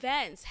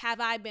events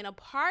have I been a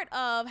part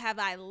of, have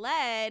I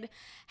led,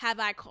 have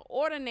I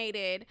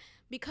coordinated,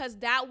 because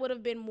that would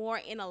have been more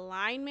in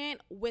alignment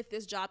with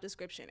this job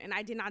description. And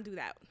I did not do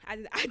that.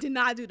 I did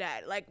not do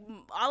that. Like,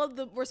 all of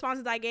the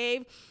responses I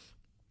gave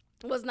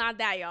was not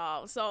that,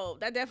 y'all. So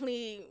that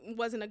definitely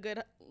wasn't a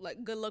good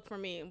look for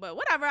me, but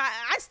whatever.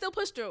 I still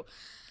pushed through.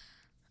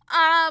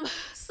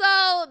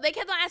 So they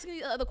kept on asking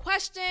me the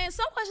questions.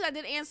 Some questions I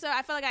did answer.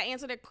 I felt like I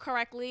answered it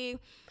correctly.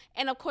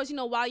 And of course,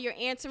 while you're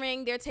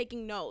answering, they're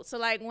taking notes. So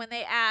like when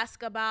they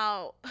ask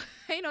about,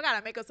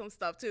 gotta make up some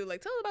stuff too.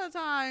 Like, tell us about the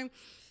time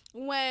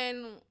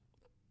when,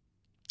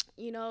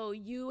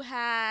 you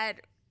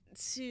had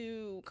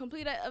to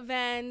complete an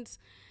event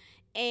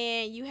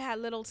and you had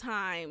little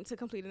time to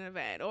complete an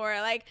event, or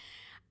like,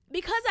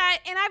 because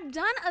I've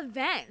done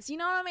events, you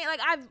know what I mean?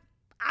 Like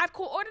I've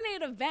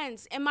coordinated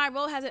events in my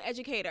role as an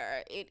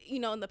educator.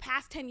 In the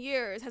past 10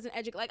 years as an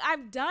educator, like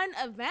I've done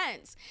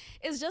events.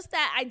 It's just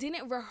that I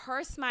didn't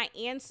rehearse my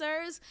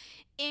answers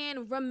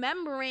in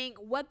remembering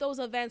what those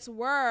events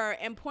were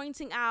and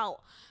pointing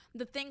out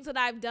the things that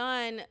I've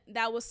done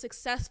that was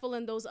successful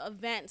in those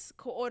events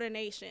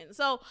coordination.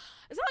 So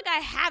it's not like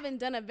I haven't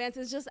done events.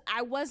 It's just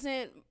I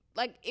wasn't,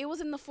 like, it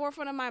was in the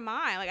forefront of my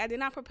mind. Like I did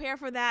not prepare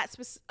for that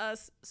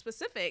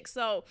specific.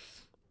 So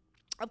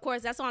of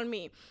course that's on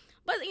me.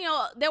 But,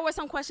 there were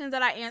some questions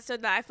that I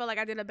answered that I felt like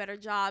I did a better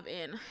job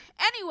in.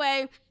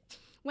 Anyway,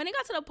 when it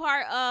got to the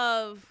part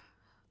of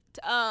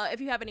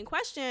if you have any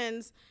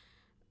questions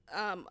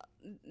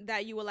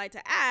that you would like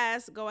to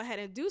ask, go ahead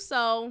and do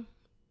so.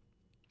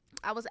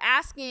 I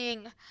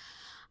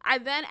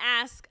then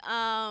asked,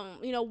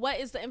 what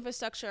is the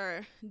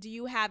infrastructure do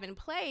you have in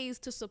place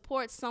to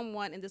support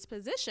someone in this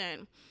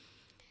position?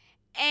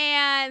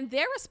 And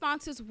their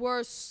responses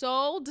were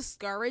so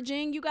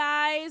discouraging, you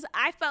guys.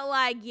 I felt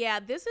like, yeah,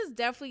 this is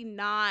definitely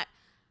not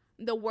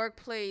the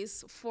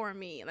workplace for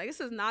me. Like, this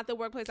is not the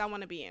workplace I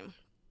want to be in.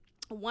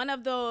 One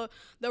of the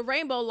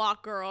Rainbow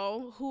Lock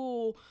girl,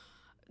 who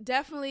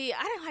definitely,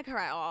 I didn't like her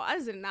at all. I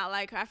just did not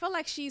like her. I felt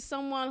like she's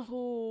someone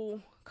who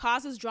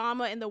causes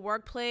drama in the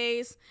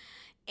workplace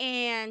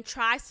and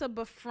tries to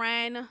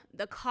befriend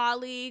the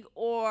colleague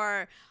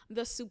or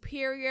the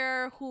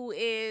superior who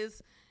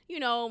is,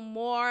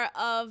 more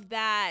of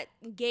that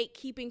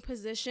gatekeeping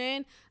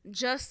position,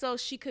 just so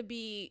she could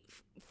be,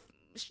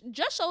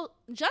 just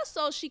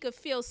so she could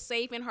feel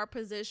safe in her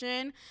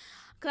position.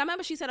 Because I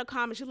remember she said a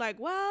comment. She's like,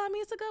 "Well, I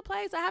mean, it's a good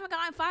place. I haven't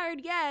gotten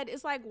fired yet."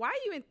 It's like, why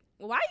are you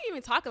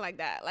even talking like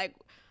that? Like,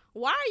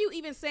 why are you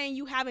even saying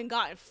you haven't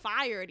gotten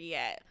fired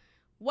yet?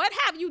 What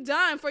have you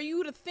done for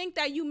you to think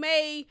that you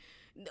may,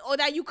 or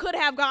that you could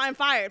have gotten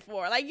fired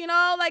for? Like,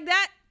 like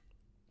that.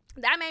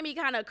 That made me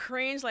kind of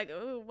cringe, like,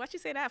 oh, what'd she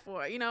say that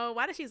for?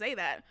 Why did she say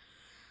that?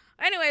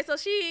 Anyway, so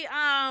she,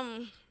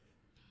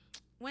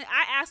 when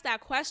I asked that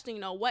question,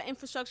 what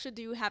infrastructure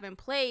do you have in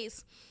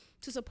place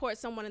to support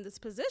someone in this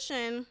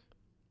position?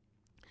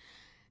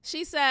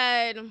 She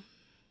said,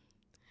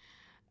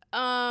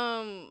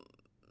 nothing,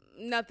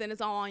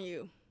 it's all on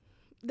you.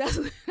 That's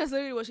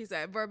literally what she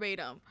said,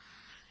 verbatim.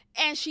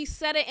 And she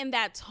said it in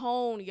that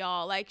tone,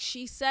 y'all. Like,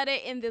 she said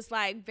it in this,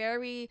 like,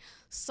 very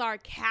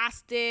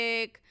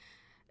sarcastic,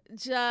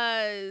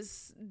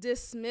 just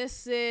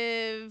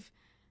dismissive,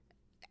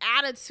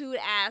 attitude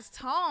ass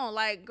tone.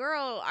 Like,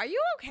 girl, are you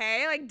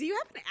okay? Like, do you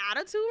have an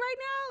attitude right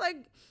now?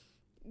 Like,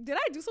 did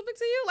I do something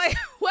to you? Like,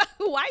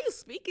 why are you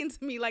speaking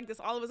to me like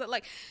this all of a sudden?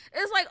 Like,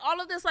 it's like all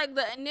of this, like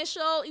the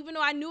initial, even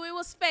though I knew it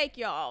was fake,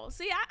 y'all.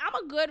 See,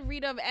 I'm a good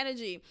reader of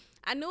energy.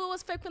 I knew it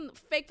was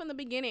fake from the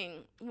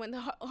beginning, when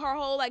her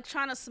whole, like,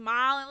 trying to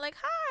smile and like,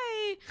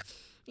 hi,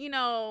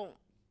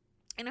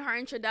 in her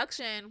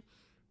introduction,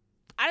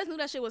 I just knew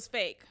that shit was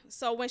fake.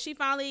 So when she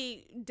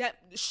finally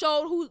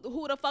showed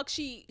who the fuck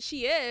she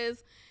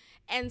is,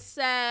 and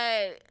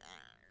said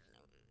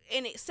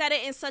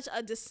it in such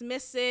a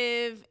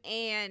dismissive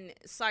and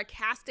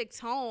sarcastic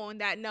tone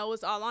that no,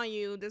 it's all on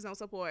you, there's no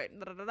support,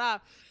 da, da, da, da.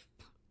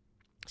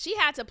 She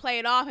had to play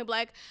it off and be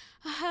like,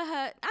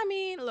 I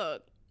mean,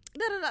 look,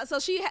 da, da, da. So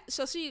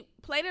she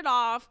played it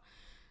off.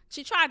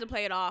 She tried to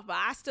play it off, but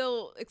I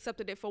still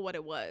accepted it for what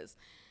it was.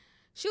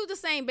 She was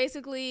just saying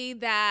basically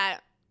that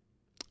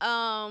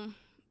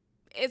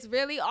it's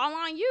really all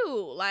on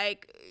you.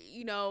 Like,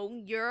 you know,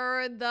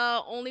 you're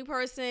the only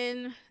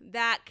person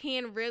that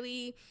can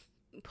really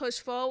push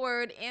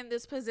forward in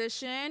this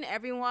position.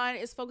 Everyone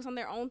is focused on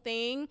their own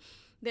thing.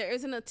 There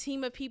isn't a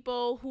team of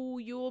people who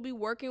you will be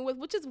working with,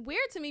 which is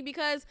weird to me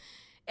because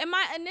in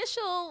my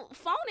initial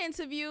phone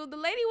interview, the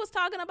lady was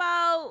talking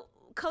about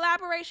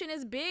collaboration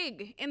is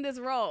big in this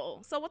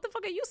role. So what the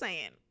fuck are you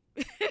saying?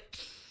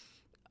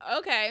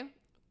 Okay.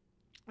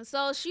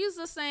 So she's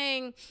just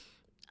saying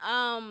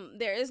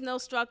there is no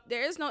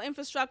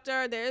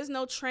infrastructure, there is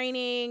no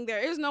training, there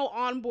is no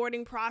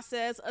onboarding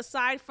process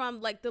aside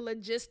from like the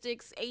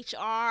logistics,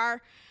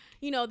 HR,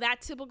 you know,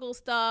 that typical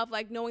stuff,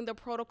 like knowing the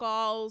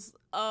protocols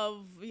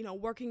of, you know,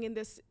 working in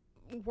this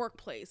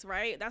workplace,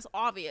 right? That's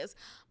obvious.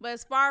 But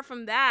as far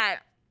from that,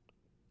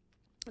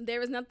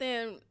 there is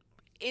nothing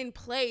in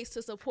place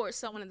to support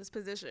someone in this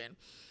position.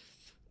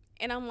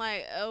 And I'm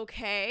like,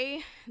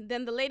 okay.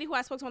 Then the lady who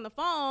I spoke to on the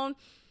phone,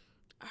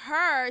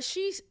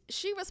 she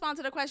responded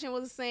to the question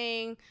was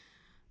saying,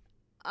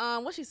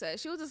 what she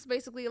said. She was just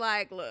basically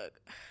like, look,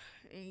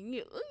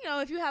 you know,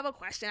 if you have a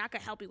question, I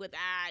could help you with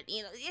that.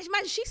 You know,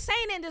 she's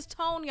saying it in this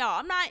tone, y'all.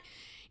 I'm not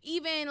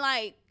even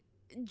like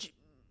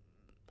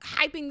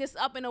hyping this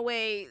up in a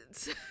way.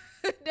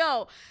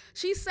 No,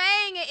 she's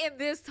saying it in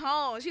this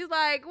tone. She's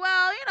like,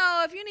 well, you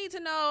know, if you need to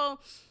know,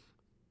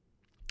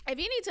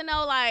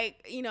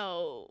 like, you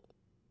know,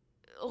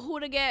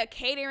 who to get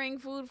catering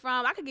food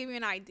from, I could give you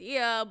an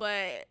idea,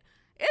 but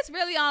it's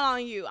really all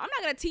on you. I'm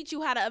not going to teach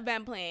you how to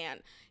event plan.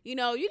 You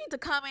know, you need to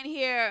come in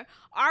here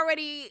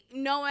already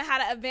knowing how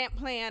to event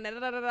plan. Da, da,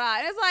 da, da.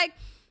 And it's like,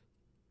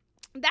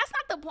 that's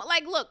not the point.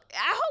 Like, look,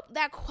 I hope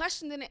that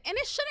question didn't, and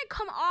it shouldn't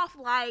come off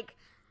like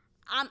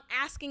I'm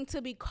asking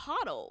to be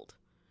coddled,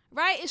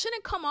 right? It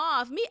shouldn't come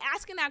off. Me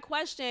asking that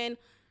question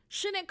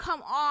shouldn't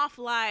come off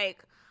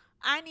like,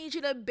 I need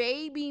you to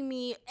baby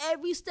me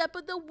every step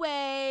of the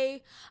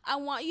way. I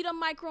want you to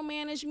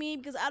micromanage me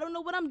because I don't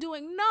know what I'm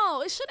doing.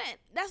 No, it shouldn't.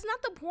 That's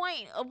not the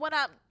point of what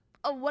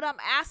I'm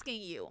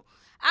asking you.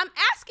 I'm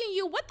asking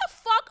you, what the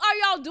fuck are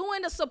y'all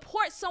doing to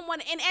support someone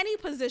in any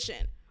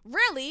position?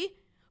 Really?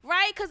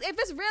 Right? Because if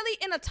it's really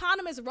an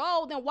autonomous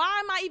role, then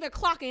why am I even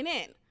clocking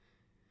in?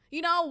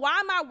 You know, why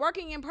am I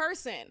working in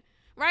person?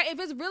 Right? If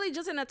it's really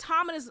just an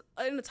autonomous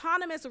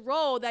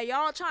role that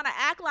y'all trying to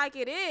act like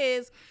it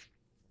is,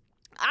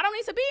 I don't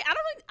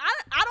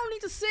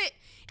need to sit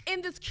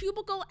in this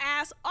cubicle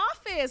ass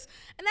office.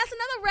 And that's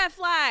another red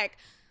flag.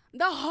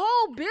 The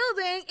whole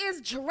building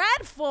is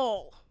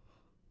dreadful.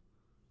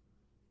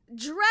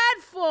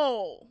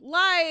 Dreadful.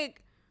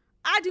 Like,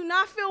 I do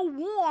not feel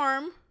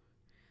warm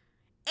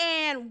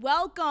and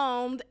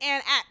welcomed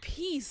and at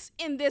peace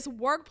in this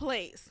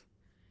workplace.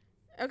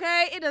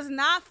 Okay? It does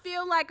not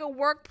feel like a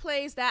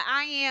workplace that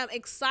I am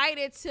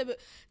excited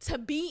to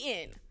be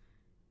in.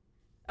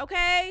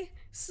 Okay?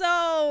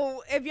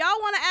 So if y'all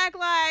want to act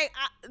like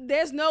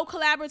there's no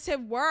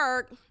collaborative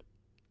work,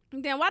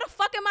 then why the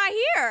fuck am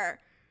I here?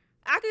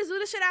 I can do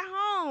this shit at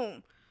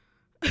home.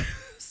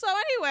 So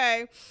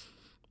anyway,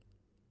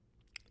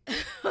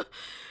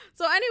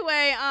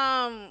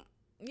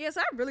 yes,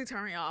 that really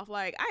turned me off.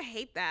 Like, I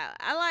hate that.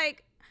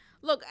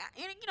 Look,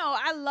 you know,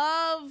 I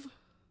love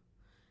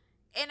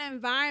an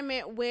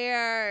environment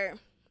where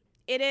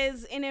it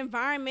is an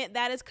environment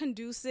that is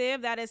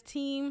conducive, that is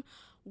team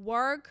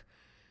work,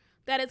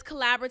 that is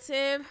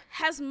collaborative,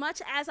 as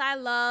much as I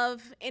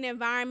love an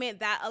environment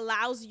that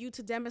allows you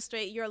to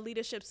demonstrate your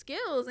leadership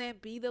skills and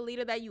be the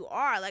leader that you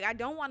are. Like, I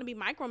don't want to be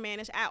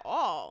micromanaged at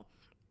all.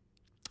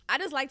 I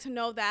just like to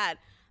know that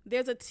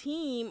there's a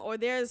team or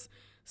there's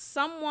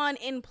someone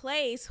in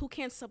place who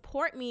can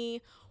support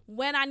me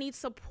when I need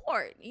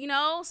support, you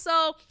know?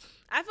 So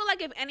I feel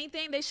like if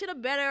anything, they should have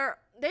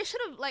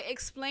like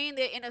explained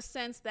it in a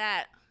sense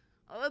that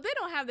they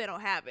don't have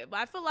it. But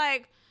I feel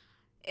like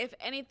if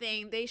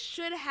anything, they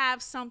should have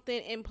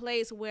something in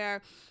place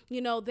where,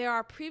 you know, there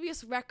are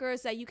previous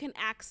records that you can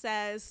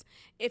access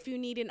if you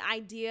need an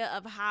idea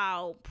of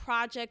how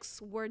projects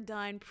were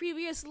done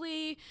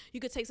previously. You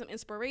could take some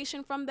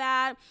inspiration from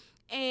that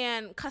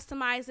and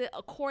customize it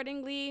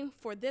accordingly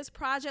for this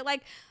project.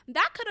 Like,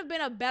 that could have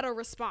been a better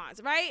response,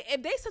 right?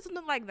 If they said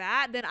something like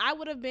that, then I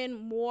would have been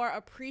more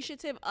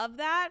appreciative of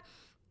that.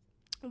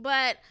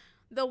 But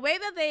the way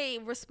that they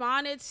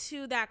responded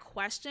to that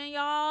question,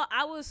 y'all,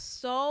 I was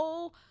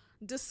so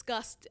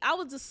disgusted. I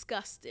was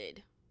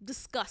disgusted.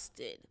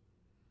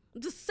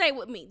 Just say it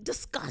with me,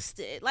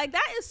 disgusted. Like,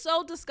 that is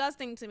so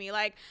disgusting to me.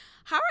 Like,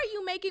 How are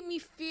you making me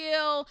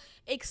feel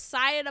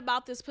excited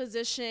about this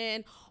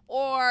position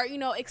or,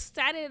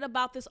 excited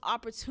about this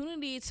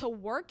opportunity to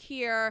work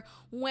here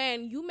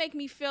when you make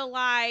me feel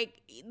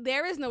like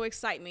there is no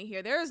excitement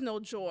here? There is no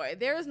joy.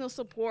 There is no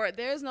support.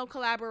 There is no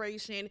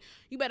collaboration.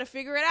 You better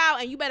figure it out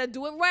and you better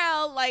do it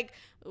well. Like,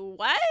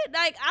 what?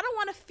 Like, I don't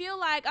want to feel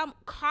like I'm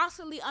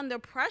constantly under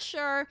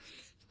pressure.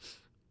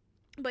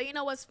 But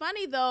what's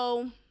funny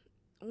though,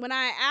 when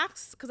I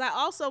ask, because I'm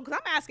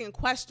asking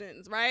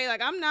questions, right?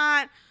 Like, I'm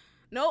not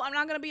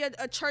going to be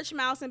a church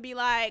mouse and be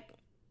like,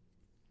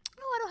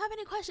 oh, I don't have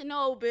any question.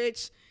 No,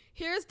 bitch.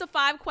 Here's the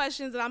 5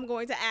 questions that I'm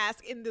going to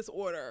ask in this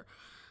order.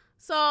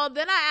 So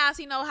then I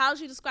asked, how would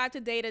you describe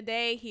the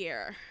day-to-day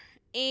here?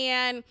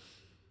 And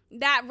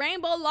that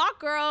Rainbow Lock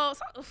girl,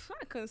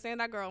 I couldn't stand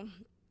that girl.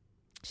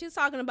 She's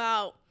talking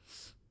about,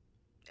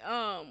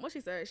 what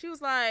she said? She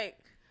was like,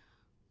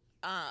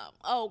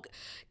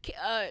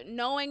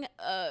 knowing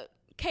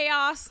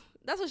chaos.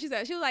 That's what she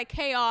said. She was like,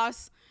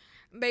 chaos,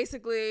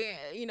 basically,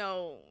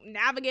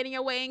 navigating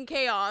your way in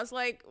chaos.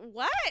 Like,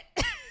 what?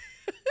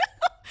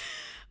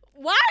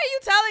 Why are you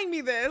telling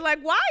me this?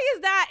 Like, why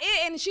is that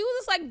it? And she was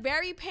just like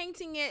very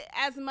painting it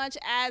as much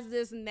as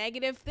this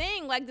negative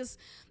thing, like this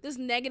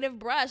negative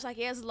brush. Like,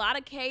 there's a lot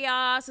of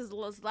chaos, there's a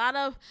lot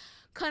of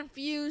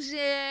confusion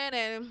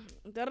and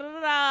da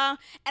da da.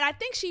 And I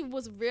think she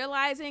was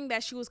realizing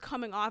that she was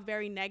coming off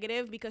very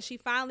negative because she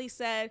finally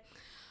said,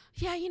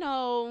 yeah,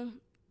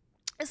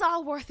 it's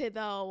all worth it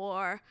though,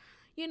 or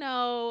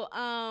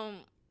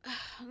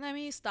let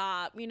me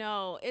stop,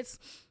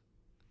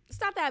 it's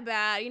not that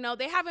bad,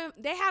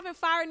 they haven't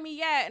fired me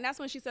yet. And that's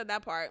when she said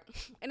that part.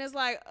 And it's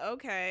like,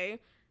 okay,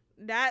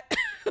 that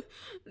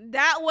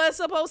was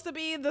supposed to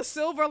be the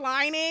silver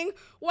lining.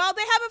 Well,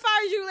 they haven't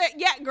fired you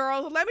yet,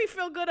 girl. Let me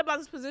feel good about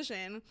this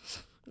position.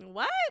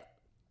 What?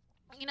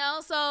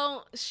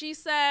 So she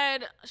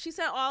said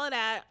all of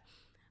that.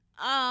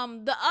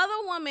 The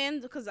other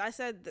woman, because I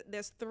said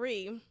there's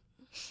 3.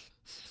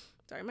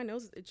 Sorry, my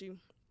nose is itchy.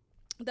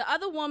 The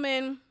other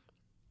woman,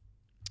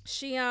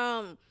 she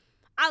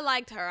I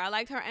liked her. I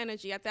liked her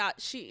energy. I thought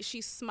she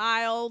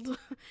smiled, and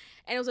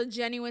it was a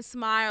genuine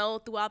smile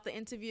throughout the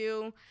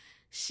interview.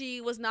 She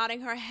was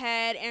nodding her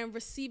head and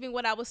receiving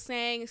what I was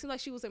saying. It seemed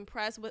like she was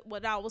impressed with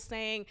what I was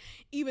saying,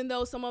 even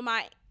though some of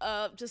my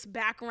just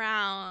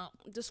background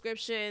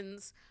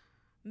descriptions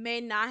may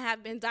not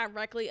have been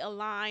directly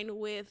aligned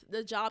with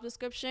the job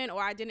description,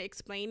 or I didn't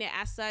explain it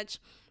as such.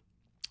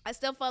 I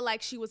still felt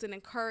like she was an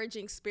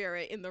encouraging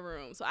spirit in the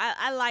room. So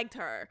I liked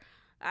her.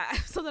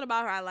 Something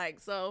about her I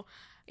liked. So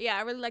yeah,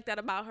 I really like that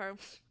about her.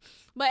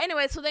 But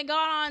anyway, so they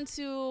got on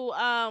to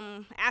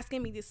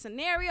asking me these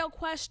scenario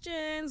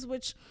questions,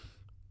 which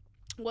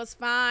was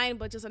fine,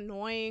 but just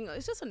annoying.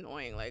 It's just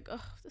annoying. Like,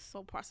 this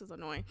whole process is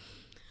annoying.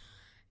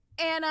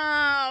 And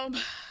I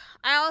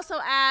also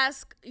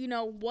asked,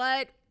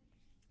 what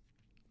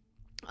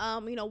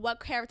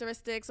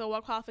characteristics or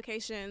what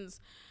qualifications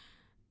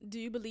do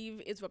you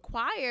believe is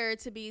required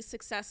to be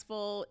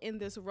successful in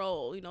this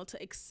role,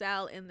 to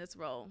excel in this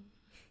role?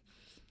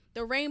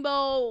 The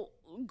Rainbow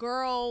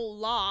Girl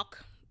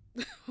Lock.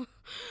 I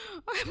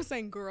was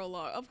saying girl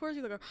lock. Of course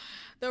she's a girl.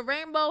 The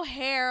Rainbow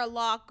Hair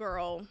Lock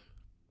girl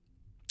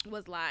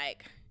was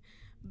like,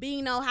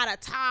 knowing how to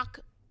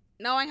talk.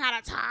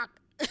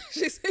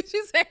 she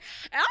said,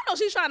 I don't know,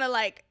 she's trying to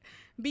like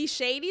be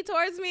shady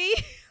towards me.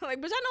 Like,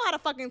 bitch, I know how to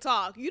fucking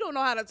talk. You don't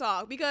know how to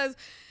talk, because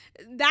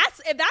if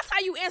that's how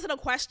you answer the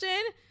question,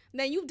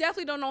 then you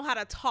definitely don't know how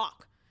to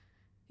talk.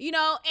 And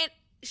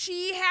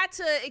she had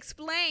to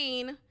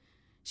explain.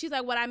 She's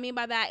like, what I mean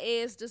by that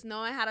is just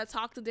knowing how to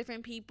talk to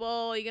different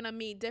people. You're going to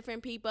meet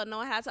different people,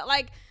 knowing how to talk.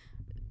 Like,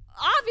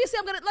 obviously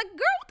I'm going to, like,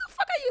 girl, what the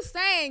fuck are you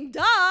saying?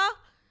 Duh.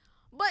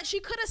 But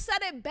she could have said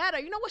it better.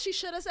 You know what she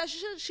should have said?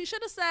 She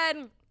should have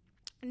said,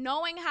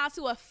 knowing how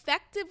to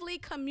effectively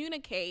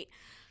communicate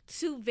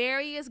to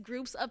various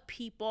groups of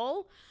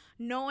people,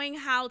 knowing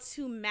how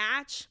to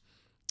match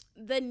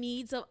the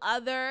needs of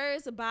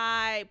others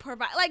by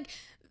like,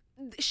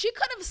 she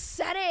could have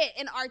said it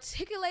and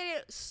articulated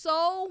it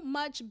so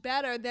much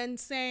better than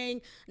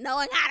saying,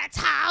 knowing how to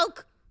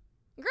talk.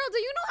 Girl, do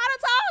you know how to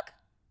talk?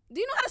 Do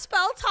you know how to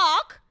spell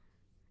talk?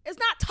 It's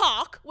not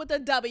talk with a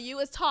W,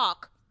 it's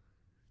talk.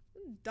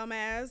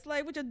 Dumbass,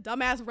 like, with your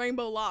dumbass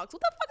rainbow locks.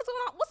 What the fuck is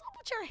going on? What's up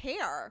with your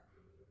hair?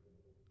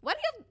 Why do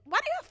you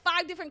have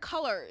 5 different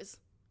colors?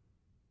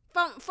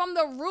 From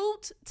the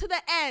root to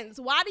the ends.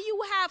 Why do you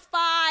have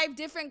 5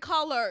 different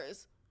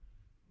colors?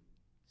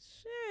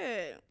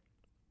 Shit.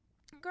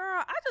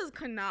 Girl, I just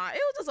could not.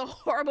 It was just a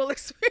horrible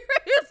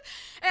experience.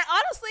 And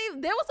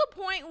honestly, there was a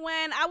point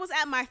when I was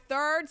at my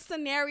 3rd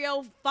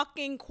scenario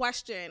fucking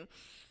question.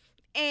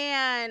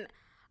 And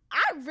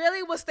I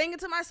really was thinking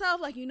to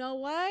myself, like, you know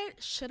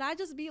what? Should I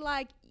just be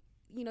like,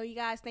 you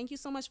guys, thank you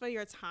so much for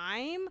your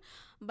time.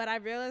 But I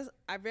realized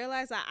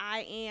that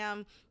I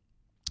am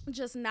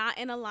just not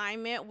in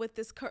alignment with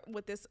this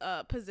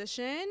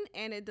position,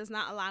 and it does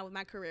not align with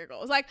my career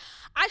goals. Like,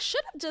 I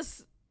should have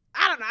just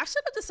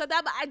said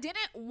that, but I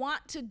didn't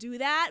want to do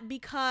that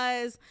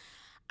because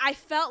I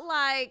felt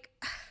like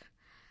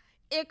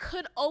it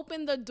could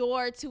open the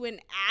door to an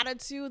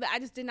attitude that I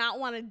just did not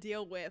want to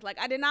deal with. Like,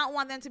 I did not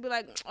want them to be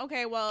like,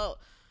 okay, well,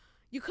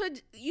 you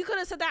could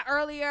have said that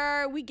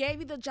earlier. We gave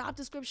you the job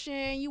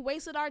description. You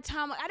wasted our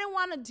time. Like, I didn't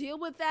want to deal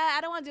with that.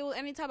 I don't want to deal with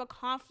any type of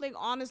conflict,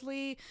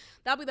 honestly.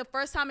 That'll be the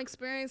first time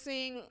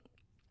experiencing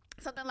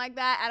something like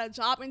that at a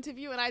job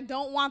interview, and I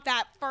don't want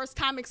that first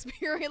time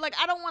experience. Like,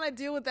 I don't want to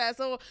deal with that.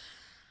 So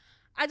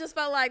I just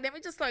felt like, let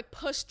me just like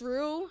push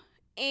through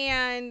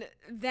and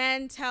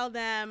then tell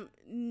them,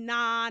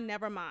 nah,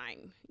 never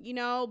mind, you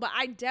know. But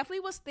I definitely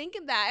was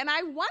thinking that, and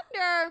I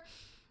wonder,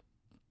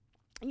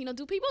 you know,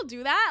 do people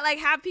do that? Like,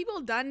 have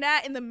people done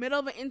that in the middle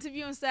of an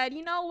interview and said,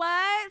 you know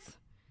what,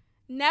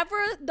 never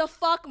the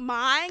fuck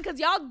mind, because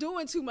y'all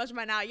doing too much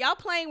right now. Y'all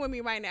playing with me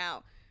right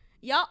now.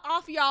 Y'all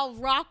off y'all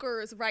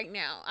rockers right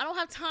now. I don't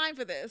have time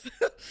for this.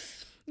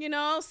 You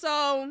know,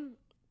 so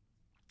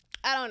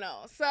I don't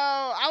know. So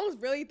I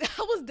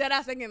was dead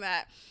ass thinking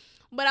that.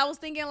 But I was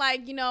thinking,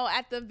 like, you know,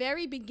 at the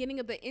very beginning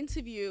of the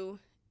interview,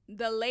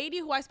 the lady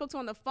who I spoke to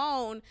on the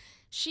phone,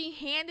 she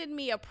handed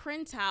me a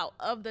printout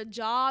of the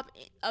job.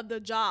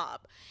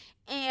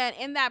 And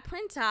in that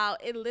printout,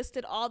 it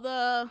listed all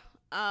the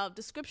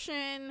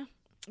description,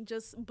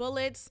 just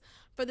bullets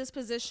for this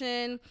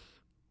position.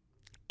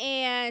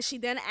 And she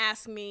then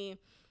asked me,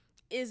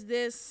 is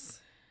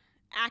this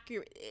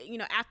accurate? You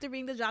know, after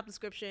reading the job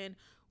description,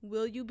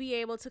 will you be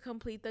able to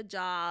complete the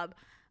job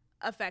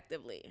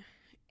effectively?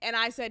 And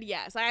I said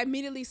yes. I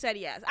immediately said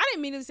yes. I didn't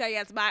immediately say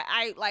yes, but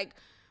I like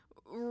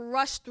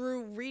rushed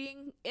through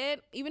reading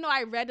it. Even though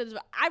I read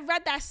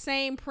that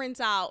same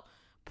printout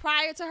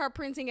prior to her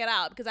printing it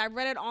out, because I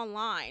read it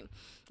online,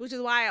 which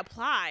is why I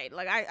applied.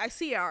 Like, I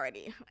see it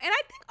already. And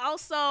I think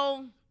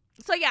also,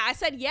 so yeah, I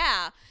said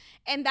yeah.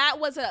 And that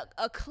was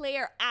a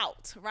clear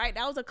out, right?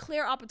 That was a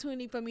clear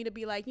opportunity for me to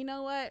be like, you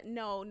know what?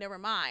 No, never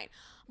mind.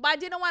 But I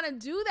didn't want to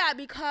do that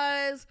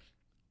because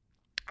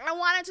I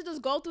wanted to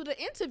just go through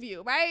the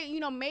interview, right?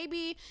 You know,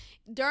 maybe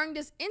during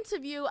this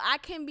interview, I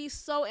can be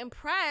so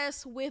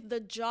impressed with the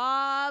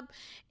job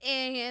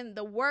and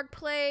the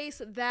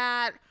workplace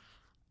that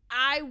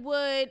I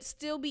would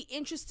still be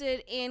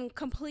interested in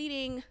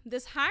completing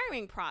this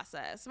hiring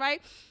process,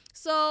 right?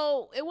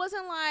 So it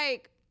wasn't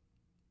like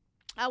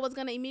I was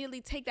going to immediately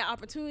take that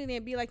opportunity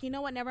and be like, you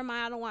know what, never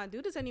mind, I don't want to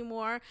do this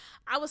anymore.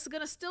 I was going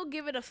to still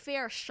give it a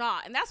fair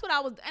shot. And that's why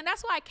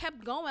I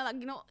kept going. Like,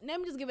 you know, let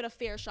me just give it a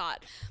fair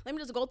shot. Let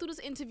me just go through this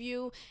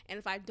interview. And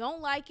if I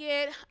don't like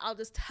it, I'll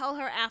just tell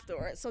her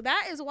afterwards. So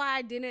that is why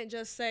I didn't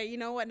just say, you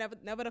know what,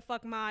 never the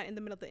fuck mind in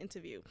the middle of the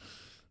interview.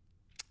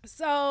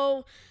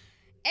 So,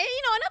 and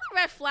you know,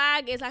 another red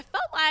flag is I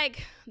felt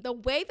like the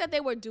way that they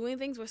were doing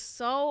things was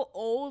so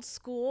old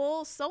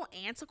school, so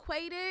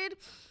antiquated.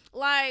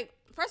 Like,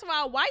 first of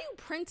all, why are you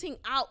printing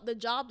out the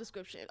job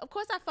description? Of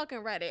course I fucking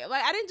read it.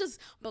 Like, I didn't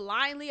just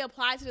blindly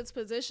apply to this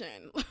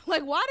position.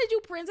 Like, why did you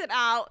print it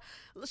out?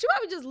 She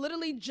probably just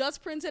literally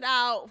just printed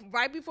out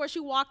right before she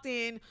walked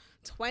in,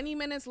 20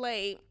 minutes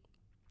late,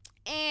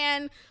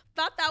 and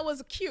thought that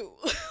was cute.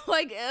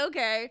 Like,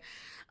 okay.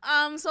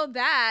 So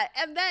that,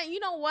 and then, you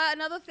know what?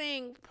 Another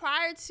thing,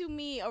 prior to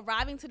me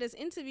arriving to this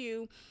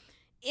interview,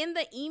 in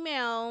the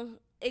email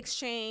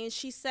exchange,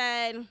 she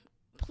said,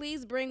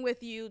 please bring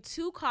with you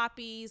 2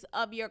 copies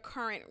of your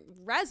current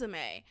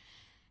resume.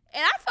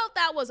 And I felt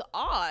that was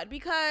odd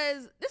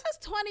because this is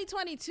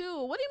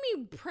 2022. What do you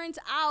mean print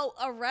out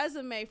a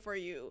resume for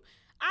you?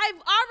 I've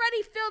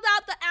already filled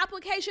out the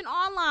application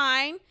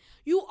online.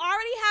 You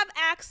already have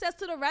access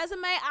to the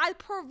resume I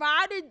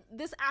provided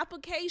this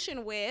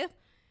application with.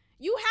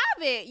 You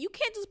have it. You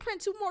can't just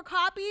print 2 more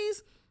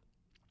copies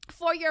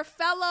for your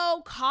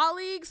fellow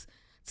colleagues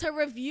to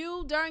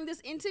review during this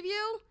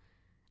interview.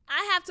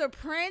 I have to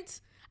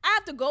print. I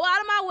have to go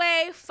out of my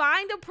way,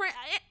 find a print.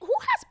 Who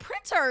has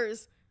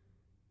printers?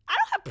 I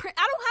don't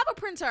have a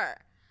printer.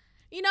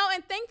 You know,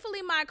 and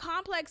thankfully my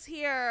complex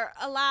here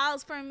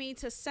allows for me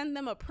to send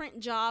them a print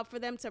job for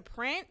them to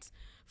print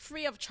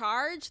free of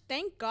charge.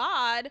 Thank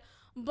God.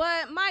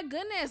 But my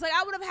goodness, like,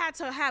 I would have had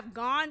to have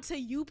gone to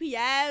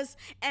UPS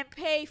and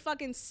pay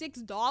fucking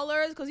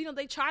 $6 because, you know,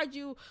 they charge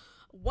you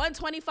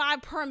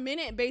 $125 per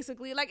minute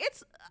basically. Like,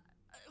 it's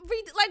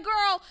like,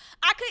 girl,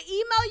 I could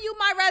email you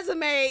my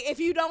resume if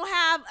you don't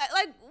have,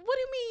 like, what do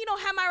you mean you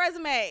don't have my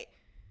resume?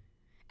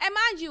 And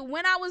mind you,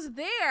 when I was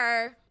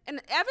there,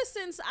 and ever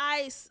since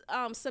I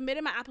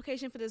submitted my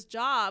application for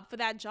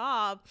that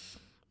job,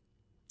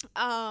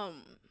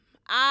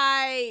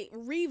 I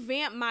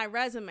revamped my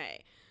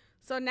resume.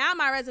 So now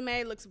my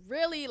resume looks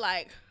really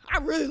like, I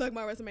really like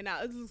my resume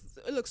now. It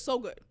looks so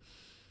good.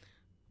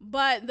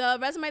 But the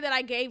resume that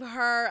I gave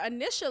her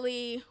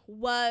initially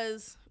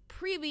was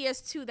previous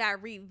to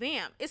that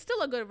revamp. It's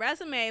still a good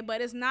resume,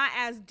 but it's not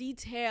as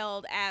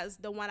detailed as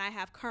the one I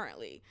have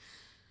currently.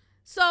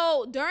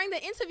 So during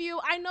the interview,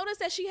 I noticed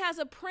that she has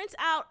a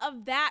printout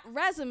of that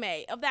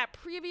resume, of that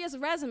previous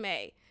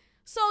resume.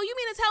 So you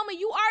mean to tell me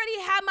you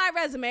already have my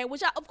resume,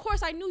 which of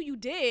course I knew you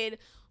did.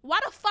 Why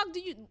the fuck do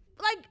you,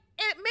 like,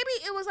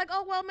 maybe it was like,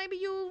 oh, well, maybe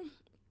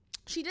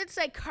she did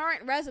say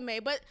current resume,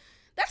 but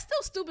That's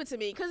still stupid to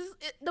me, because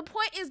the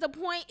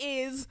point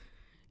is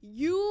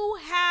you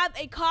have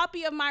a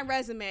copy of my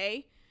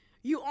resume.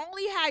 You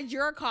only had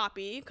your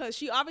copy because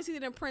she obviously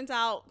didn't print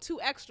out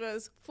 2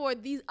 extras for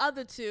these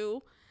other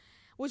 2,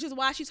 which is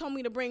why she told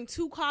me to bring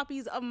 2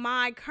 copies of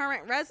my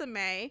current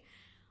resume.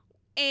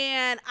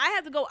 And I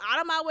had to go out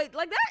of my way.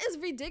 Like, that is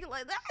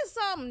ridiculous. That is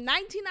some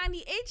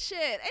 1998 shit.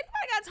 Ain't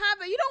nobody got time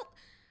for you.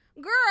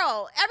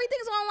 Girl,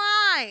 everything's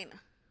online.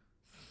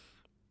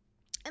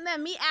 And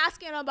then me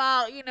asking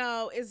about,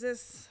 is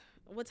this,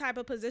 what type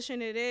of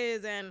position it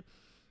is, and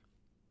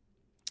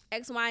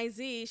X, Y,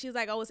 Z. She's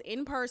like, oh, it's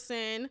in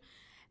person.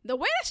 The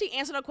way that she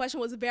answered the question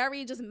was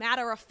very just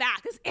matter of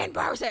fact. It's in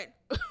person.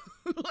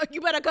 Like,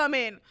 you better come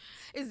in.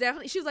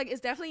 She was like,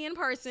 it's definitely in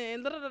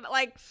person.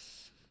 Like,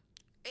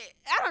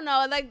 I don't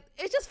know. Like,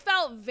 it just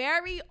felt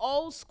very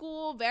old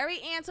school, very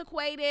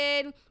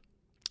antiquated,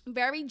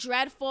 very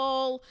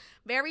dreadful,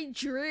 very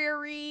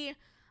dreary.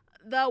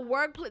 The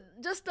workplace,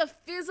 just the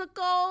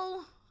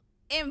physical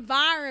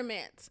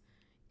environment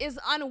is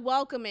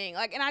unwelcoming.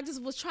 Like, and I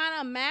just was trying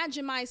to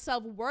imagine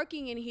myself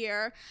working in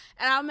here.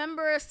 And I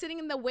remember sitting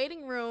in the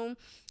waiting room,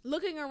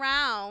 looking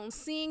around,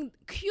 seeing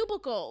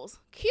cubicles,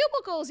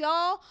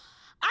 y'all.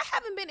 I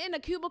haven't been in a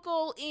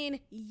cubicle in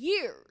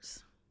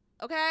years.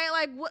 Okay.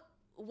 Like,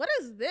 what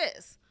is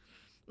this?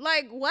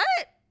 Like, what?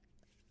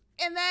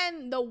 And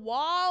then the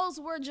walls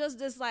were just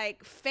this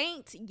like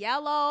faint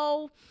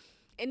yellow.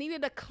 It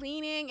needed a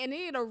cleaning. It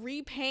needed a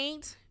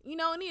repaint.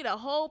 It needed a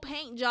whole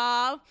paint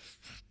job.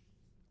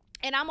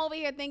 And I'm over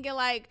here thinking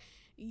like,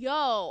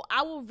 yo,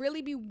 I will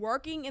really be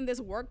working in this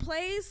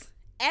workplace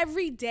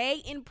every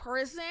day in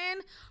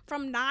person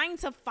from 9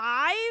 to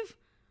 5?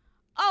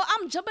 Oh,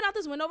 I'm jumping out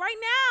this window right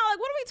now. Like,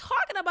 what are we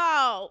talking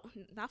about?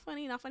 Not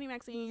funny,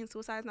 Maxine.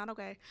 Suicide is not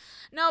okay.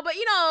 No, but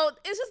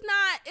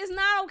it's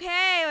not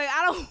okay.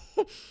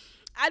 Like,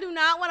 I do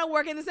not want to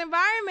work in this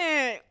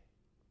environment.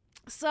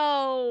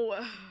 So,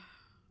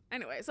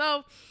 anyway,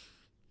 I'm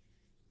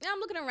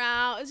looking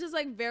around. It's just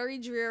like very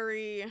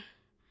dreary.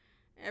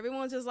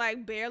 Everyone's just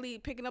like barely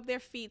picking up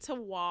their feet to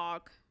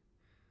walk.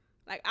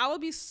 Like, I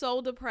would be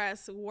so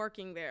depressed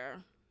working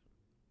there.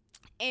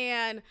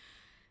 And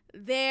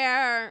and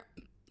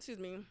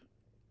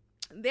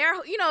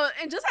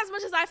just as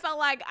much as I felt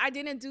like I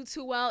didn't do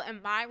too well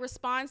in my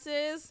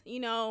responses,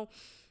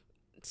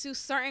 to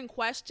certain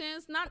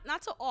questions, not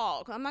to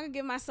all, because I'm not gonna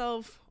give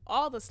myself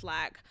all the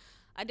slack.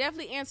 I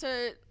definitely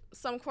answered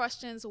some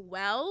questions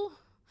well,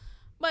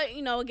 but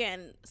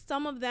again,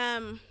 some of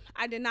them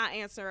I did not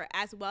answer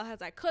as well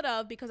as I could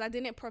have, because I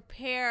didn't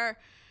prepare.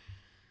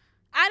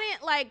 I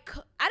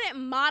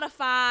didn't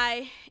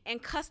modify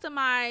and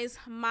customize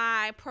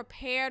my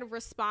prepared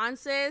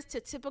responses to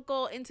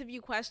typical interview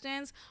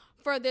questions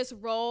for this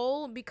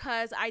role,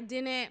 because I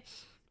didn't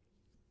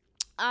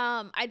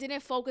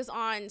focus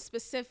on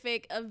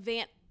specific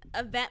event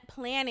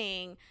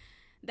planning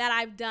that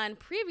I've done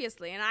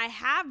previously. And I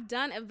have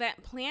done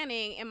event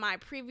planning in my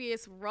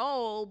previous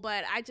role,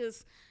 but I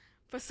just,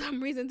 for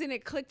some reason,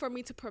 didn't click for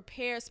me to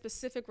prepare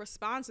specific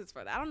responses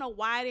for that. I don't know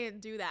why I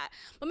didn't do that.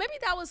 But maybe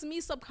that was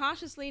me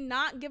subconsciously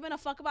not giving a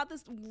fuck about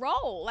this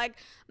role. Like,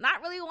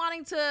 not really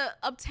wanting to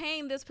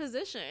obtain this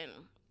position.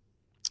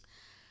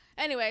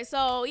 Anyway,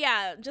 so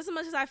yeah, just as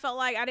much as I felt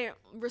like I didn't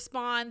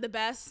respond the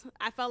best,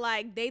 I felt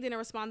like they didn't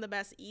respond the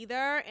best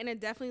either. And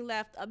it definitely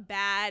left a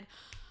bad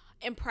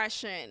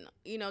impression,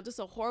 just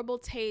a horrible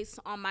taste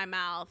on my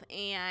mouth.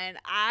 And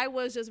I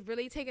was just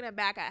really taken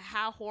aback at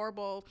how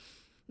horrible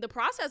the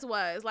process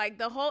was. Like,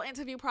 the whole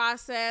interview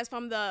process,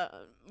 from the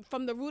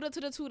rooter to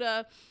the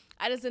tutor,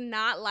 I just did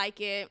not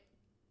like it.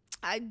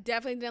 I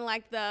definitely didn't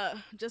like the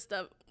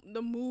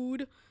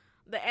mood,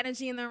 the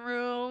energy in the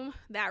room,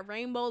 that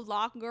rainbow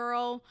lock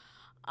girl.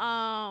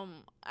 I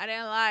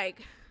didn't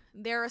like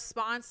their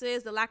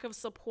responses, the lack of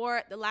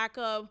support, the lack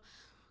of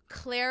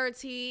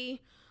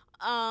clarity,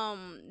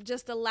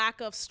 just the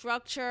lack of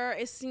structure.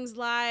 It seems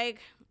like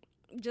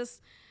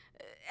just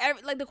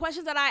like the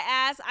questions that I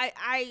asked,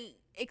 I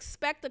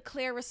expect a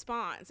clear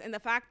response, and the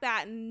fact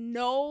that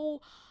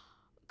no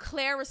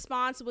clear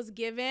response was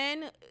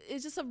given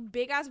is just a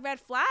big ass red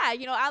flag.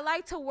 I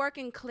like to work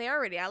in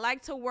clarity. I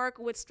like to work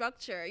with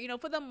structure,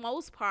 for the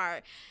most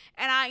part.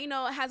 And I,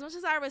 as much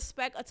as I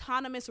respect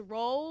autonomous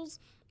roles,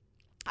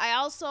 I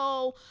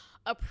also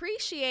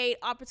appreciate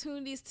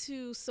opportunities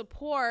to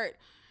support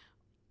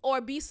or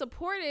be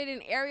supported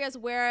in areas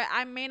where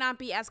I may not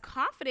be as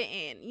confident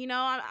in.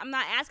 I'm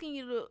not asking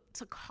you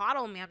to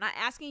coddle me. I'm not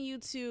asking you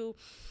to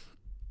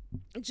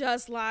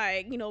just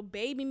like,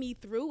 baby me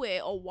through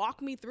it or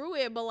walk me through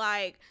it, but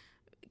like,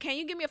 can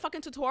you give me a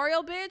fucking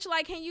tutorial, bitch?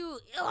 Like, can you,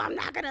 I'm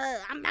not gonna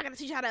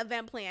teach you how to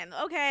event plan.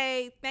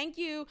 Okay, thank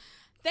you.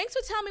 Thanks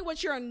for telling me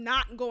what you're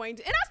not going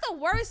to. And that's the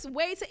worst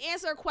way to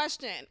answer a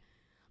question,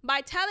 by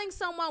telling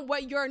someone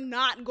what you're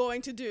not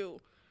going to do.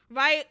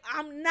 Right?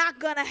 I'm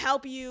not gonna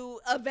help you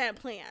event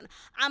plan.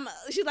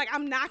 She's like,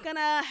 I'm not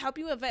gonna help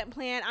you event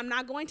plan. I'm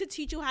not going to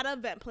teach you how to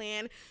event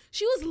plan.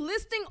 She was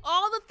listing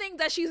all the things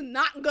that she's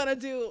not gonna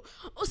do.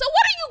 So what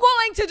are you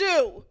going to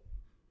do?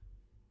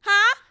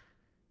 Huh?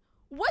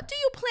 what do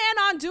you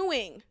plan on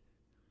doing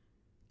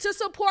to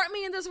support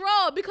me in this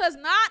role? Because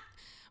not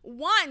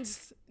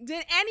once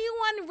did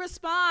anyone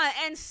respond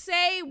and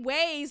say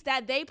ways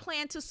that they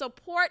plan to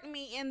support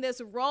me in this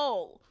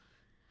role,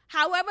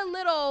 however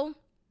little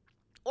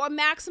or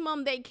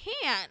maximum they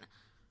can.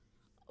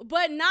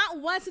 But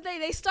not once did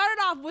they started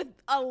off with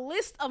a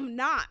list of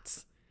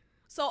nots.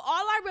 So all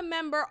I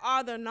remember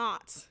are the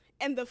nots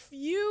and the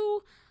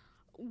few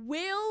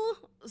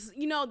wills,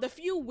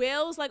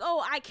 like,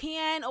 oh, I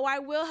can, oh, I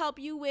will help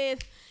you with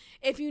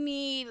if you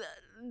need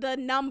the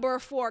number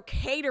for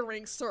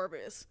catering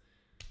service.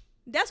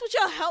 That's what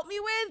y'all help me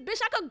with?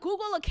 Bitch, I could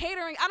Google a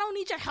catering. I don't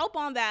need your help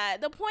on that.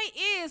 The point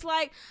is,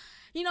 like,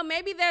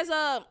 maybe there's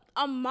a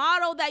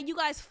model that you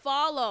guys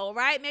follow,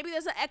 right? Maybe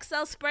there's an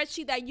Excel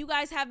spreadsheet that you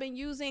guys have been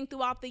using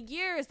throughout the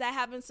years that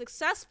have been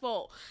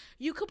successful.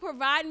 You could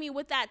provide me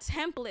with that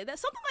template.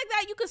 That's something like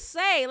that you could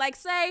say. Like,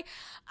 say,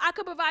 I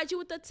could provide you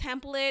with the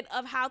template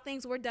of how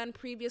things were done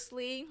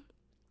previously.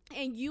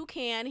 And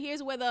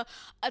here's where the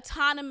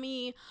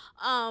autonomy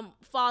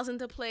falls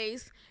into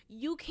place.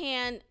 You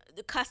can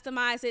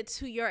customize it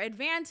to your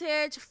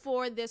advantage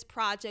for this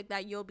project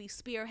that you'll be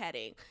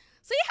spearheading.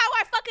 See how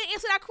I fucking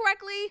answer that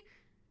correctly?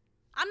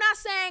 I'm not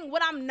saying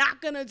what I'm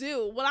not gonna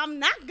do. Well, I'm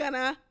not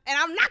gonna, and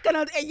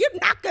you're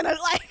not gonna,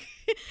 like,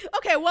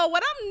 okay, well,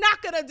 what I'm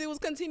not gonna do is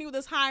continue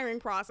this hiring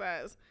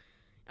process.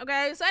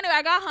 Okay, so anyway,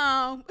 I got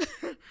home.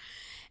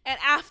 And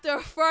after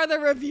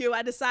further review,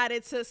 I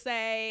decided to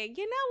say,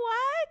 you know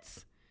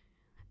what?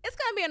 It's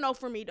going to be a no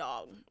for me,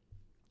 dog.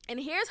 And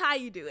here's how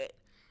you do it.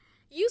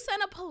 You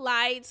send a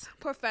polite,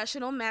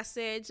 professional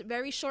message,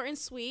 very short and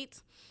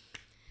sweet,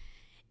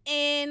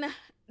 in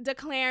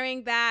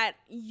declaring that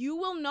you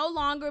will no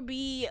longer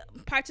be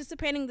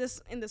participating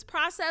in this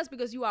process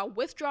because you are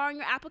withdrawing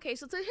your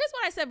application. So here's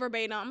what I said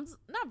verbatim.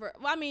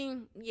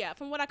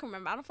 From what I can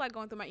remember. I don't feel like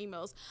going through my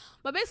emails.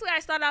 But basically, I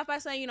started off by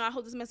saying, I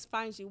hope this message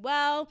finds you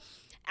well.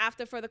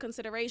 After further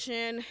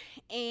consideration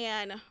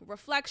and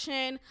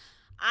reflection,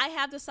 I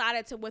have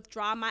decided to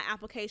withdraw my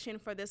application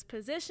for this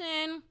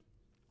position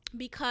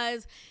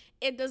because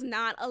it does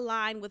not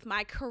align with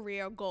my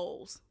career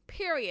goals.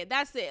 Period.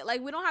 That's it. Like,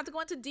 we don't have to go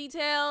into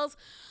details.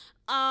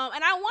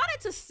 And I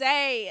wanted to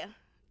say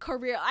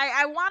career.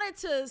 I wanted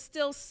to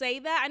still say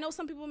that. I know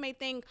some people may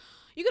think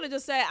you could have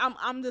just said,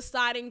 I'm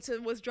deciding to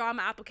withdraw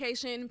my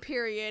application,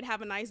 period.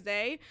 Have a nice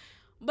day.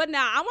 But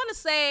now I want to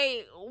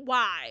say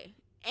why.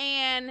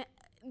 And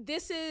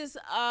this is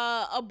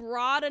a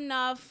broad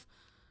enough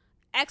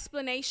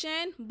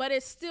explanation, but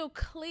it's still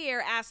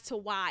clear as to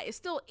why. It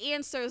still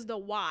answers the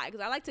why,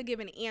 because I like to give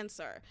an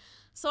answer.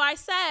 So I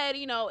said,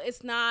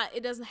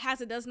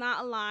 it does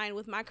not align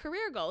with my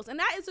career goals. And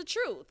that is the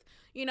truth.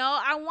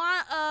 I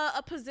want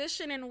a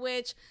position in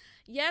which,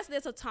 yes,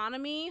 there's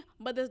autonomy,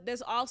 but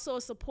there's also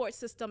a support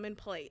system in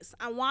place.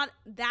 I want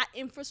that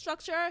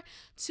infrastructure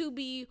to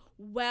be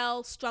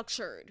well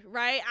structured,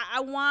 right? I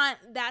want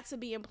that to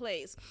be in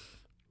place.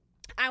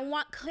 I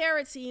want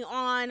clarity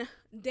on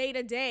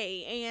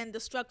day-to-day and the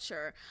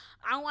structure.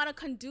 I want a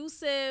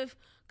conducive,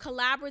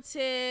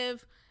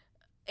 collaborative,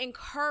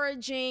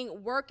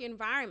 encouraging work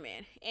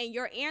environment. And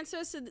your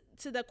answers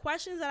to the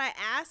questions that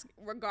I ask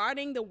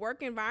regarding the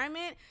work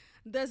environment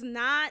does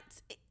not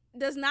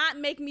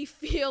make me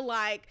feel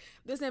like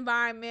this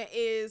environment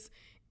is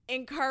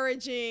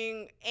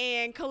encouraging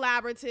and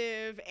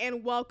collaborative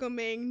and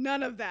welcoming.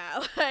 None of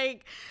that.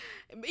 Like,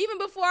 even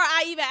before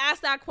I even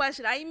asked that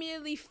question, I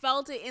immediately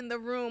felt it in the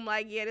room.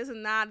 Like, yeah, this is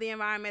not the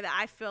environment that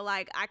I feel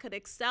like I could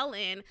excel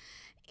in.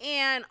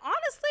 And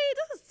honestly,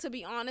 this is, to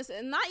be honest,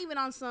 and not even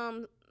on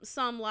some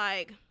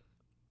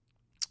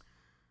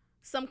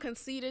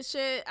conceited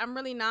shit. I'm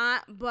really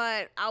not.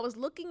 But I was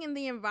looking in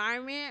the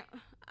environment.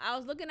 I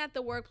was looking at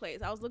the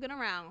workplace. I was looking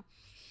around.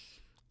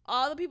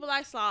 All the people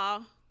I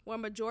saw were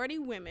majority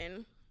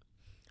women,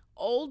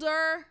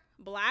 older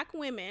Black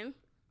women,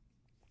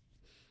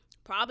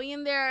 probably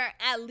in their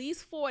at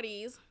least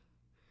 40s,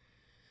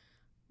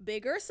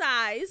 bigger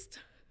sized,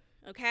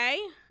 okay?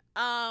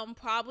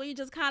 Probably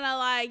just kind of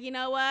like, you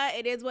know what?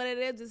 It is what it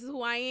is. This is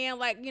who I am.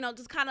 Like,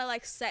 just kind of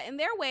like set in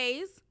their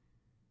ways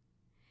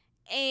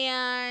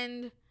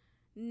and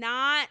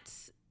not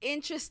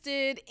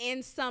interested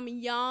in some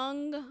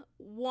young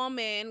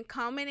woman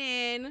coming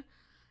in,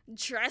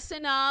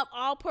 dressing up,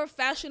 all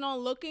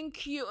professional, looking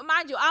cute.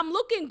 Mind you, I'm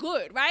looking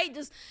good, right? And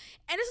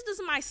this is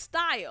just my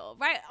style,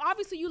 right?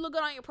 Obviously, you look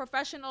good on your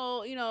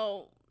professional,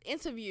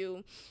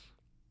 interview,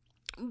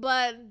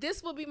 but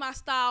this will be my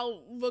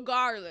style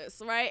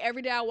regardless, right?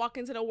 Every day I walk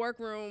into the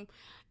workroom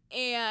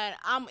and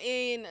I'm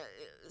in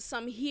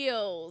some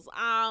heels.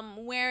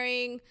 I'm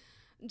wearing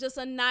just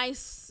a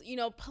nice,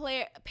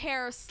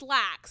 pair of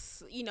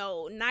slacks,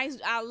 nice.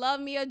 I love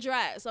me a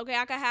dress. Okay.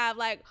 I could have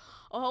like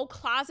a whole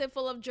closet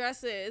full of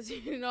dresses,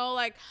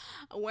 like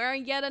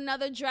wearing yet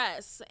another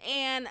dress.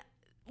 And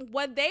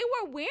what they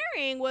were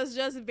wearing was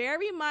just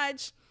very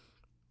much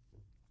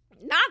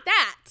not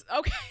that.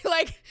 Okay.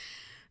 Like,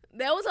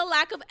 there was a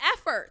lack of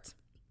effort.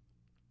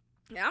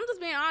 I'm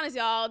just being honest,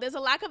 y'all. There's a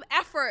lack of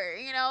effort.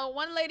 You know,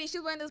 one lady,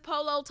 she's wearing this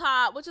polo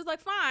top, which is like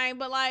fine,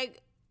 but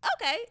like,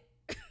 okay.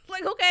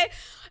 Like, okay.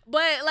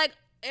 But like,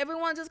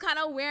 everyone's just kind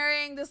of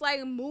wearing this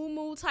like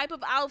moo type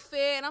of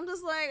outfit. And I'm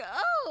just like,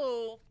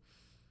 oh.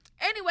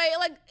 Anyway,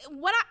 like,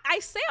 what I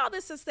say all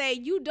this to say,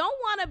 you don't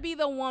want to be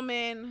the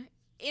woman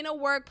in a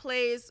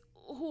workplace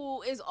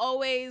who is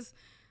always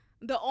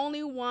the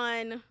only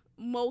one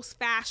most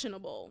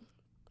fashionable.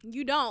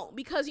 You don't.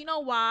 Because you know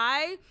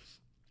why?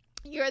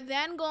 You're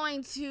then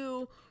going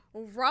to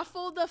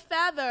ruffle the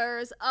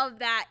feathers of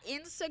that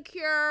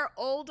insecure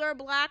older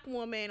black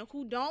woman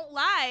who doesn't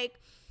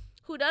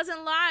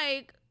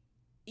like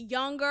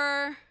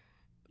younger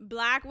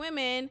black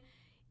women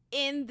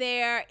in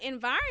their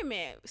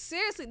environment.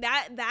 Seriously,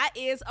 that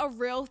is a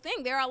real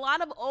thing. There are a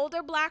lot of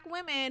older black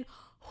women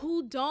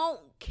who don't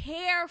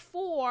care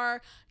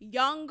for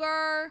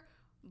younger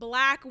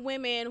black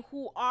women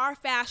who are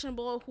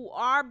fashionable, who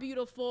are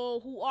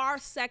beautiful, who are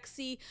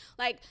sexy.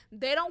 Like,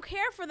 they don't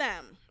care for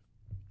them.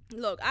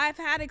 Look, I've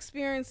had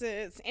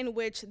experiences in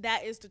which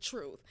that is the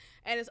truth,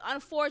 and it's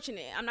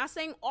unfortunate. I'm not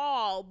saying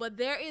all, but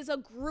there is a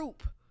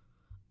group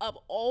of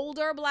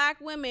older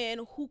black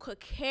women who could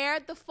care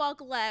the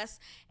fuck less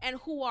and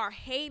who are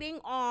hating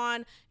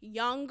on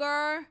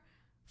younger,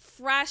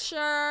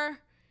 fresher,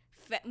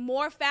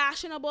 more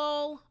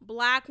fashionable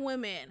black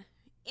women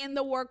in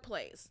the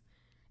workplace.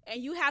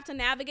 And you have to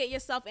navigate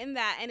yourself in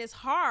that. And it's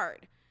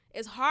hard.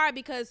 It's hard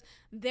because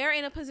they're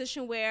in a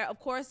position where, of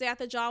course, they're at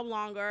the job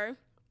longer.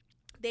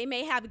 They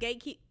may have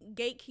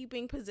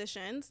gatekeeping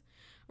positions,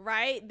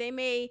 right? They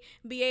may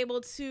be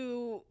able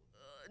to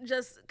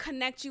just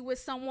connect you with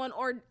someone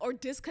or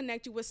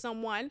disconnect you with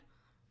someone.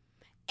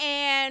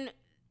 And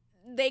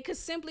they could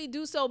simply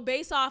do so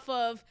based off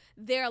of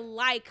their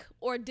like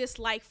or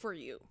dislike for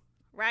you,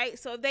 right?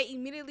 So they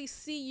immediately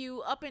see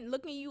you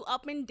looking you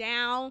up and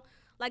down,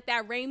 like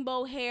that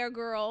rainbow hair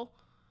girl,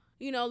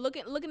 you know,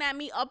 looking at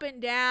me up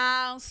and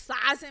down,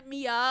 sizing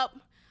me up.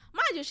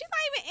 Mind you, she's not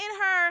even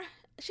in her.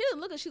 She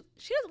doesn't look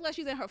like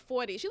she's in her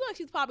 40s. She looks like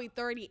she's probably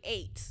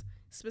 38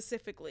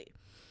 specifically.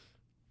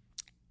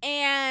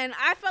 And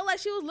I felt like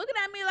she was looking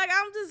at me like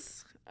I'm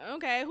just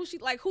okay.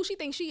 Who she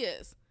thinks she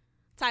is,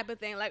 type of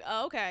thing. Like,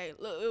 oh, okay,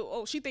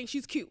 oh, she thinks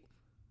she's cute,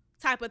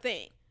 type of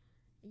thing.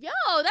 Yo,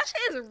 that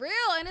shit is real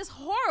and it's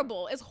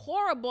horrible. It's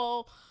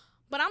horrible.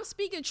 But I'm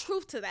speaking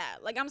truth to that.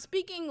 Like, I'm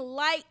speaking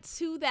light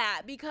to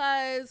that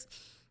because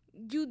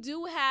you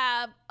do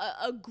have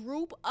a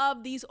group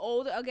of these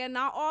older, again,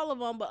 not all of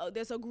them, but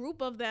there's a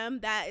group of them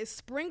that is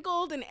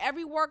sprinkled in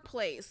every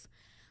workplace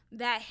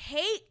that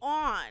hate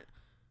on,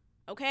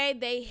 okay?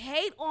 They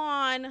hate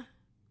on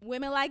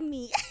women like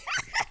me.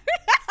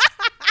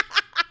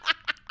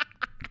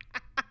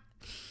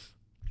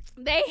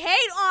 They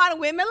hate on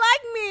women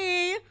like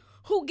me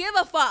who give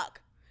a fuck.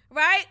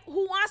 Right?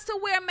 Who wants to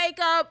wear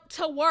makeup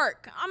to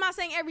work? I'm not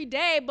saying every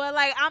day, but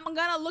like, I'm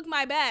gonna look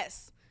my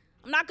best.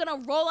 I'm not gonna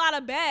roll out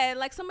of bed.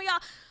 Like some of y'all,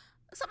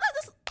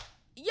 sometimes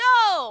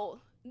yo,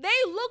 they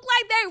look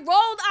like they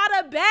rolled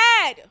out of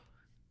bed.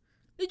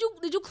 Did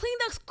you clean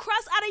the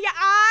crust out of your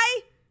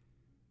eye?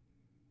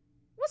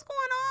 What's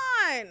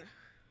going on?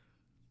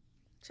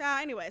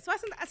 Child, anyway, so I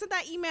sent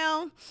that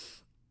email.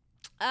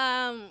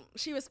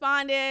 She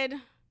responded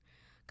a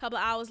couple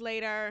of hours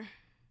later.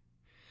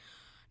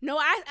 No,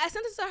 I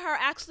sent it to her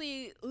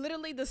actually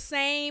literally the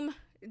same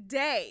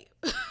day.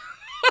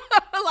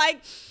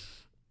 Like,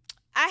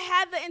 I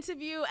had the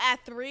interview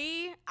at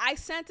 3. I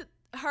sent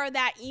her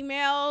that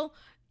email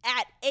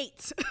at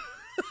 8.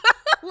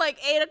 Like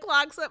 8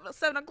 o'clock,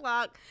 7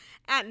 o'clock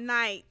at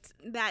night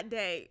that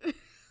day.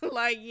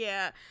 Like,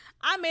 yeah,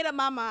 I made up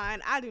my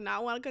mind. I do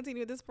not want to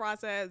continue this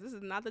process. This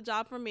is not the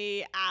job for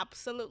me.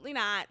 Absolutely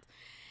not.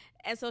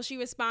 And so she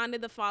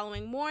responded the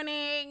following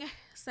morning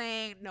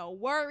saying, no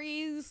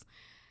worries.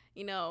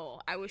 You know,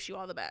 I wish you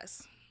all the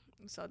best.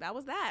 So that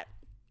was that.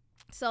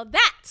 So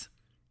that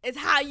is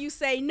how you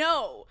say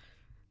no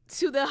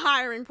to the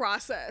hiring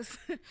process.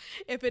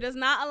 If it does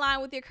not align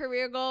with your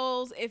career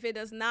goals, if it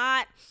does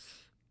not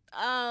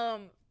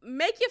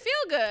make you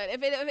feel good,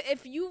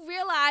 if you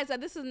realize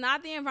that this is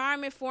not the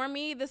environment for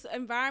me, this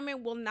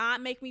environment will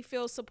not make me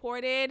feel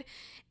supported,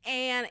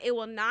 and it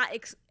will not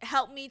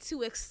help me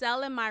to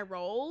excel in my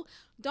role,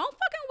 don't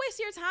fucking waste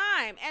your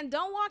time, and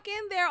don't walk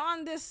in there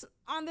on this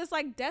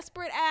like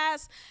desperate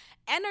ass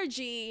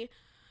energy,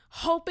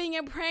 hoping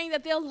and praying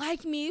that they'll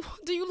like me.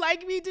 Do you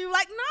like me? No,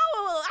 I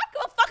don't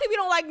give a fuck if you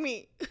don't like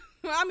me.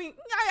 I mean,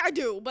 I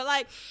do, but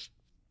like,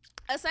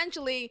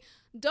 essentially,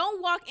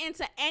 don't walk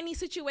into any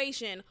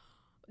situation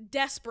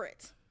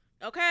desperate,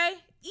 okay?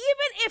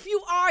 Even if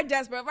you are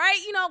desperate, right?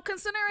 You know,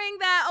 considering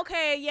that,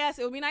 okay, yes,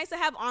 it would be nice to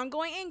have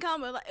ongoing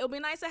income. It would be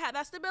nice to have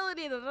that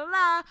stability,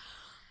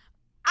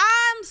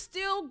 I'm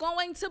still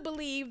going to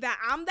believe that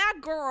I'm that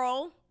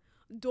girl.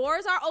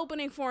 Doors are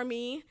opening for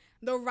me.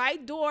 The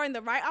right door and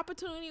the right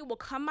opportunity will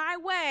come my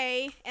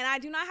way, and I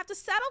do not have to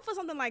settle for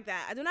something like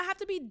that. I do not have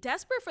to be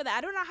desperate for that.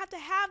 I do not have to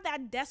have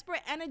that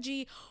desperate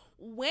energy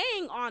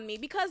weighing on me,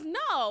 because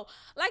no,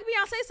 like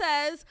Beyonce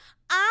says,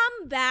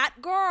 I'm that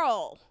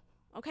girl.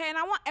 Okay. And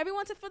I want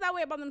everyone to feel that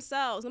way about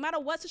themselves, no matter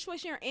what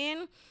situation you're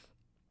in,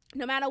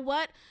 no matter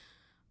what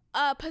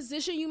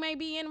position you may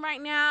be in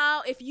right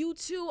now. If you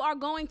too are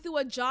going through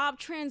a job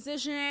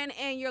transition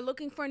and you're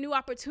looking for new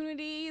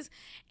opportunities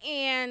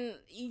and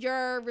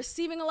you're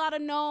receiving a lot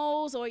of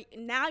no's, or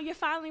now you're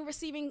finally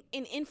receiving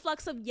an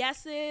influx of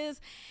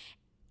yeses,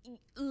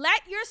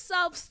 let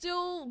yourself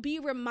still be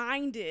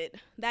reminded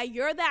that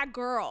you're that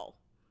girl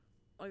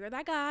or you're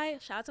that guy.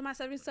 Shout out to my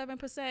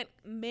 77%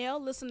 male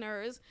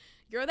listeners.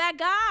 You're that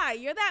guy,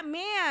 you're that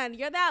man,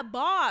 you're that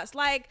boss.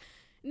 Like,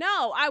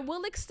 no, I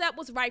will accept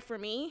what's right for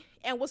me,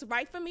 and what's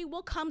right for me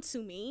will come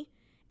to me,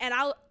 and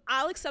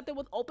I'll accept it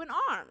with open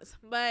arms.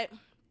 But,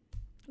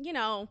 you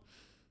know,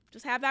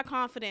 just have that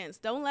confidence.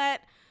 Don't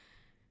let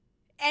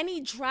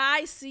any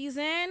dry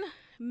season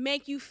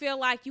make you feel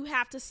like you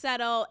have to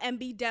settle and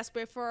be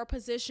desperate for a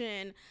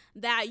position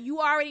that you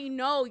already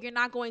know you're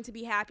not going to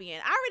be happy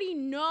in. I already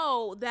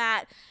know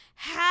that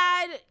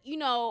had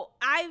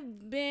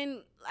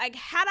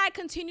I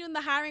continued in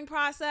the hiring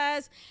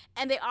process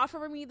and they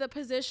offered me the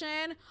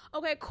position,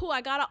 okay, cool,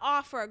 I got an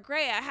offer,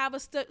 great, I have a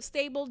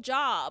stable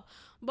job.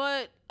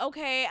 But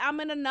okay, I'm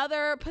in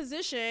another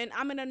position,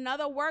 I'm in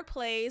another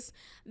workplace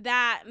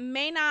that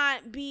may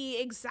not be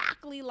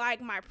exactly like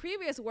my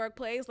previous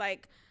workplace.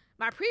 Like,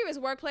 my previous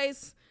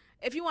workplace,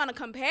 if you want to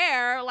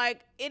compare,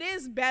 like, it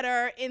is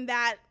better in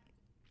that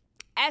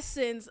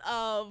essence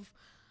of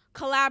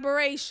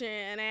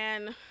collaboration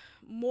and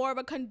more of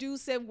a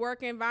conducive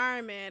work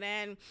environment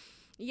and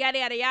yada,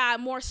 yada, yada,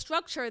 more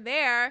structure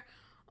there.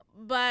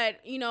 But,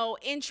 you know,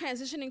 in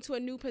transitioning to a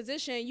new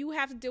position, you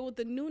have to deal with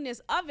the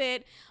newness of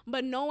it.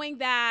 But knowing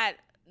that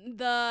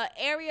the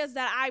areas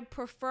that I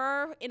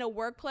prefer in a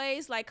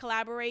workplace, like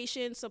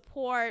collaboration,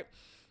 support,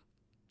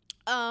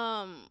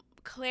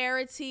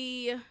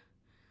 clarity,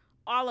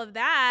 all of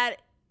that,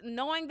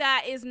 knowing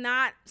that is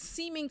not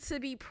seeming to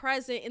be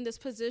present in this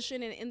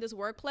position and in this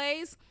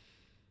workplace,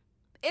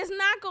 it's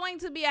not going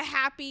to be a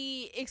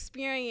happy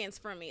experience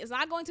for me. It's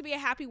not going to be a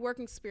happy work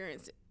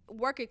experience.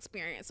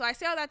 So I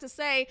say all that to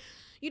say,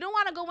 you don't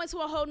want to go into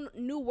a whole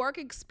new work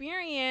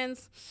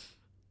experience,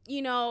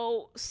 you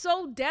know,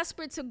 so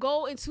desperate to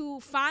go into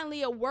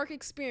finally a work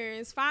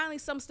experience, finally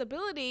some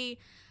stability,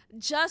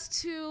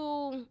 just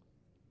to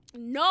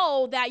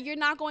know that you're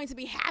not going to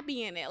be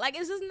happy in it. Like,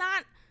 it's just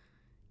not,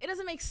 it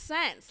doesn't make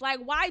sense.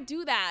 Like, why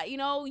do that? You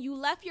know, you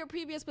left your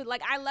previous, but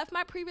like, I left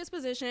my previous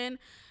position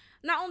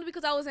not only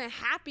because I wasn't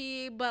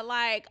happy, but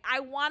like, I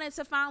wanted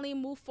to finally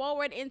move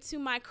forward into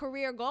my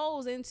career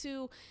goals,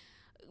 into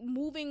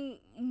moving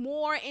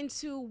more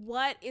into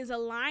what is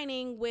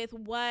aligning with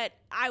what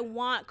I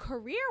want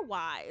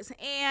career-wise.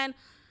 And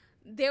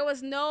there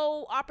was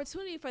no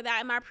opportunity for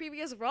that in my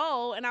previous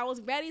role, and I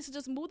was ready to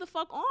just move the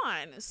fuck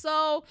on.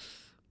 So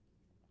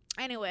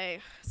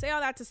anyway, say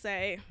all that to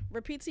say,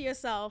 repeat to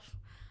yourself,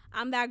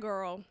 I'm that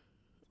girl.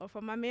 Or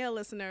for my male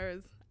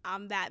listeners,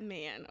 I'm that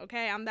man,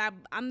 okay? I'm that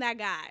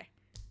guy.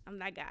 I'm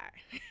that guy.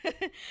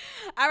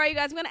 All right, you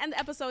guys, I'm going to end the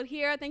episode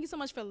here. Thank you so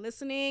much for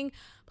listening.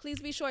 Please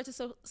be sure to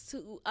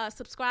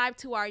subscribe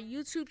to our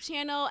YouTube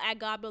channel at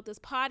God Built This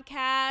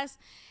Podcast.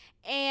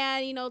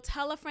 And, you know,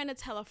 tell a friend to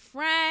tell a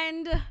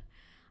friend.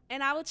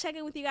 And I will check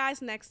in with you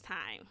guys next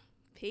time.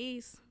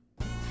 Peace.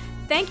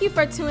 Thank you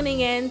for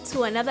tuning in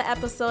to another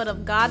episode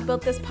of God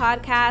Built This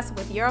Podcast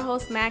with your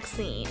host,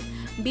 Maxine.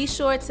 Be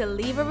sure to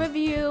leave a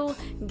review,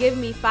 give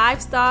me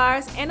 5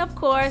 stars, and of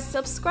course,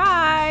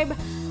 subscribe.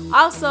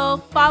 Also,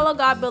 follow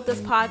God Built This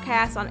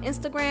Podcast on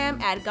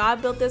Instagram at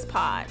God Built This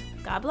Pod.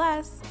 God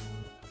bless.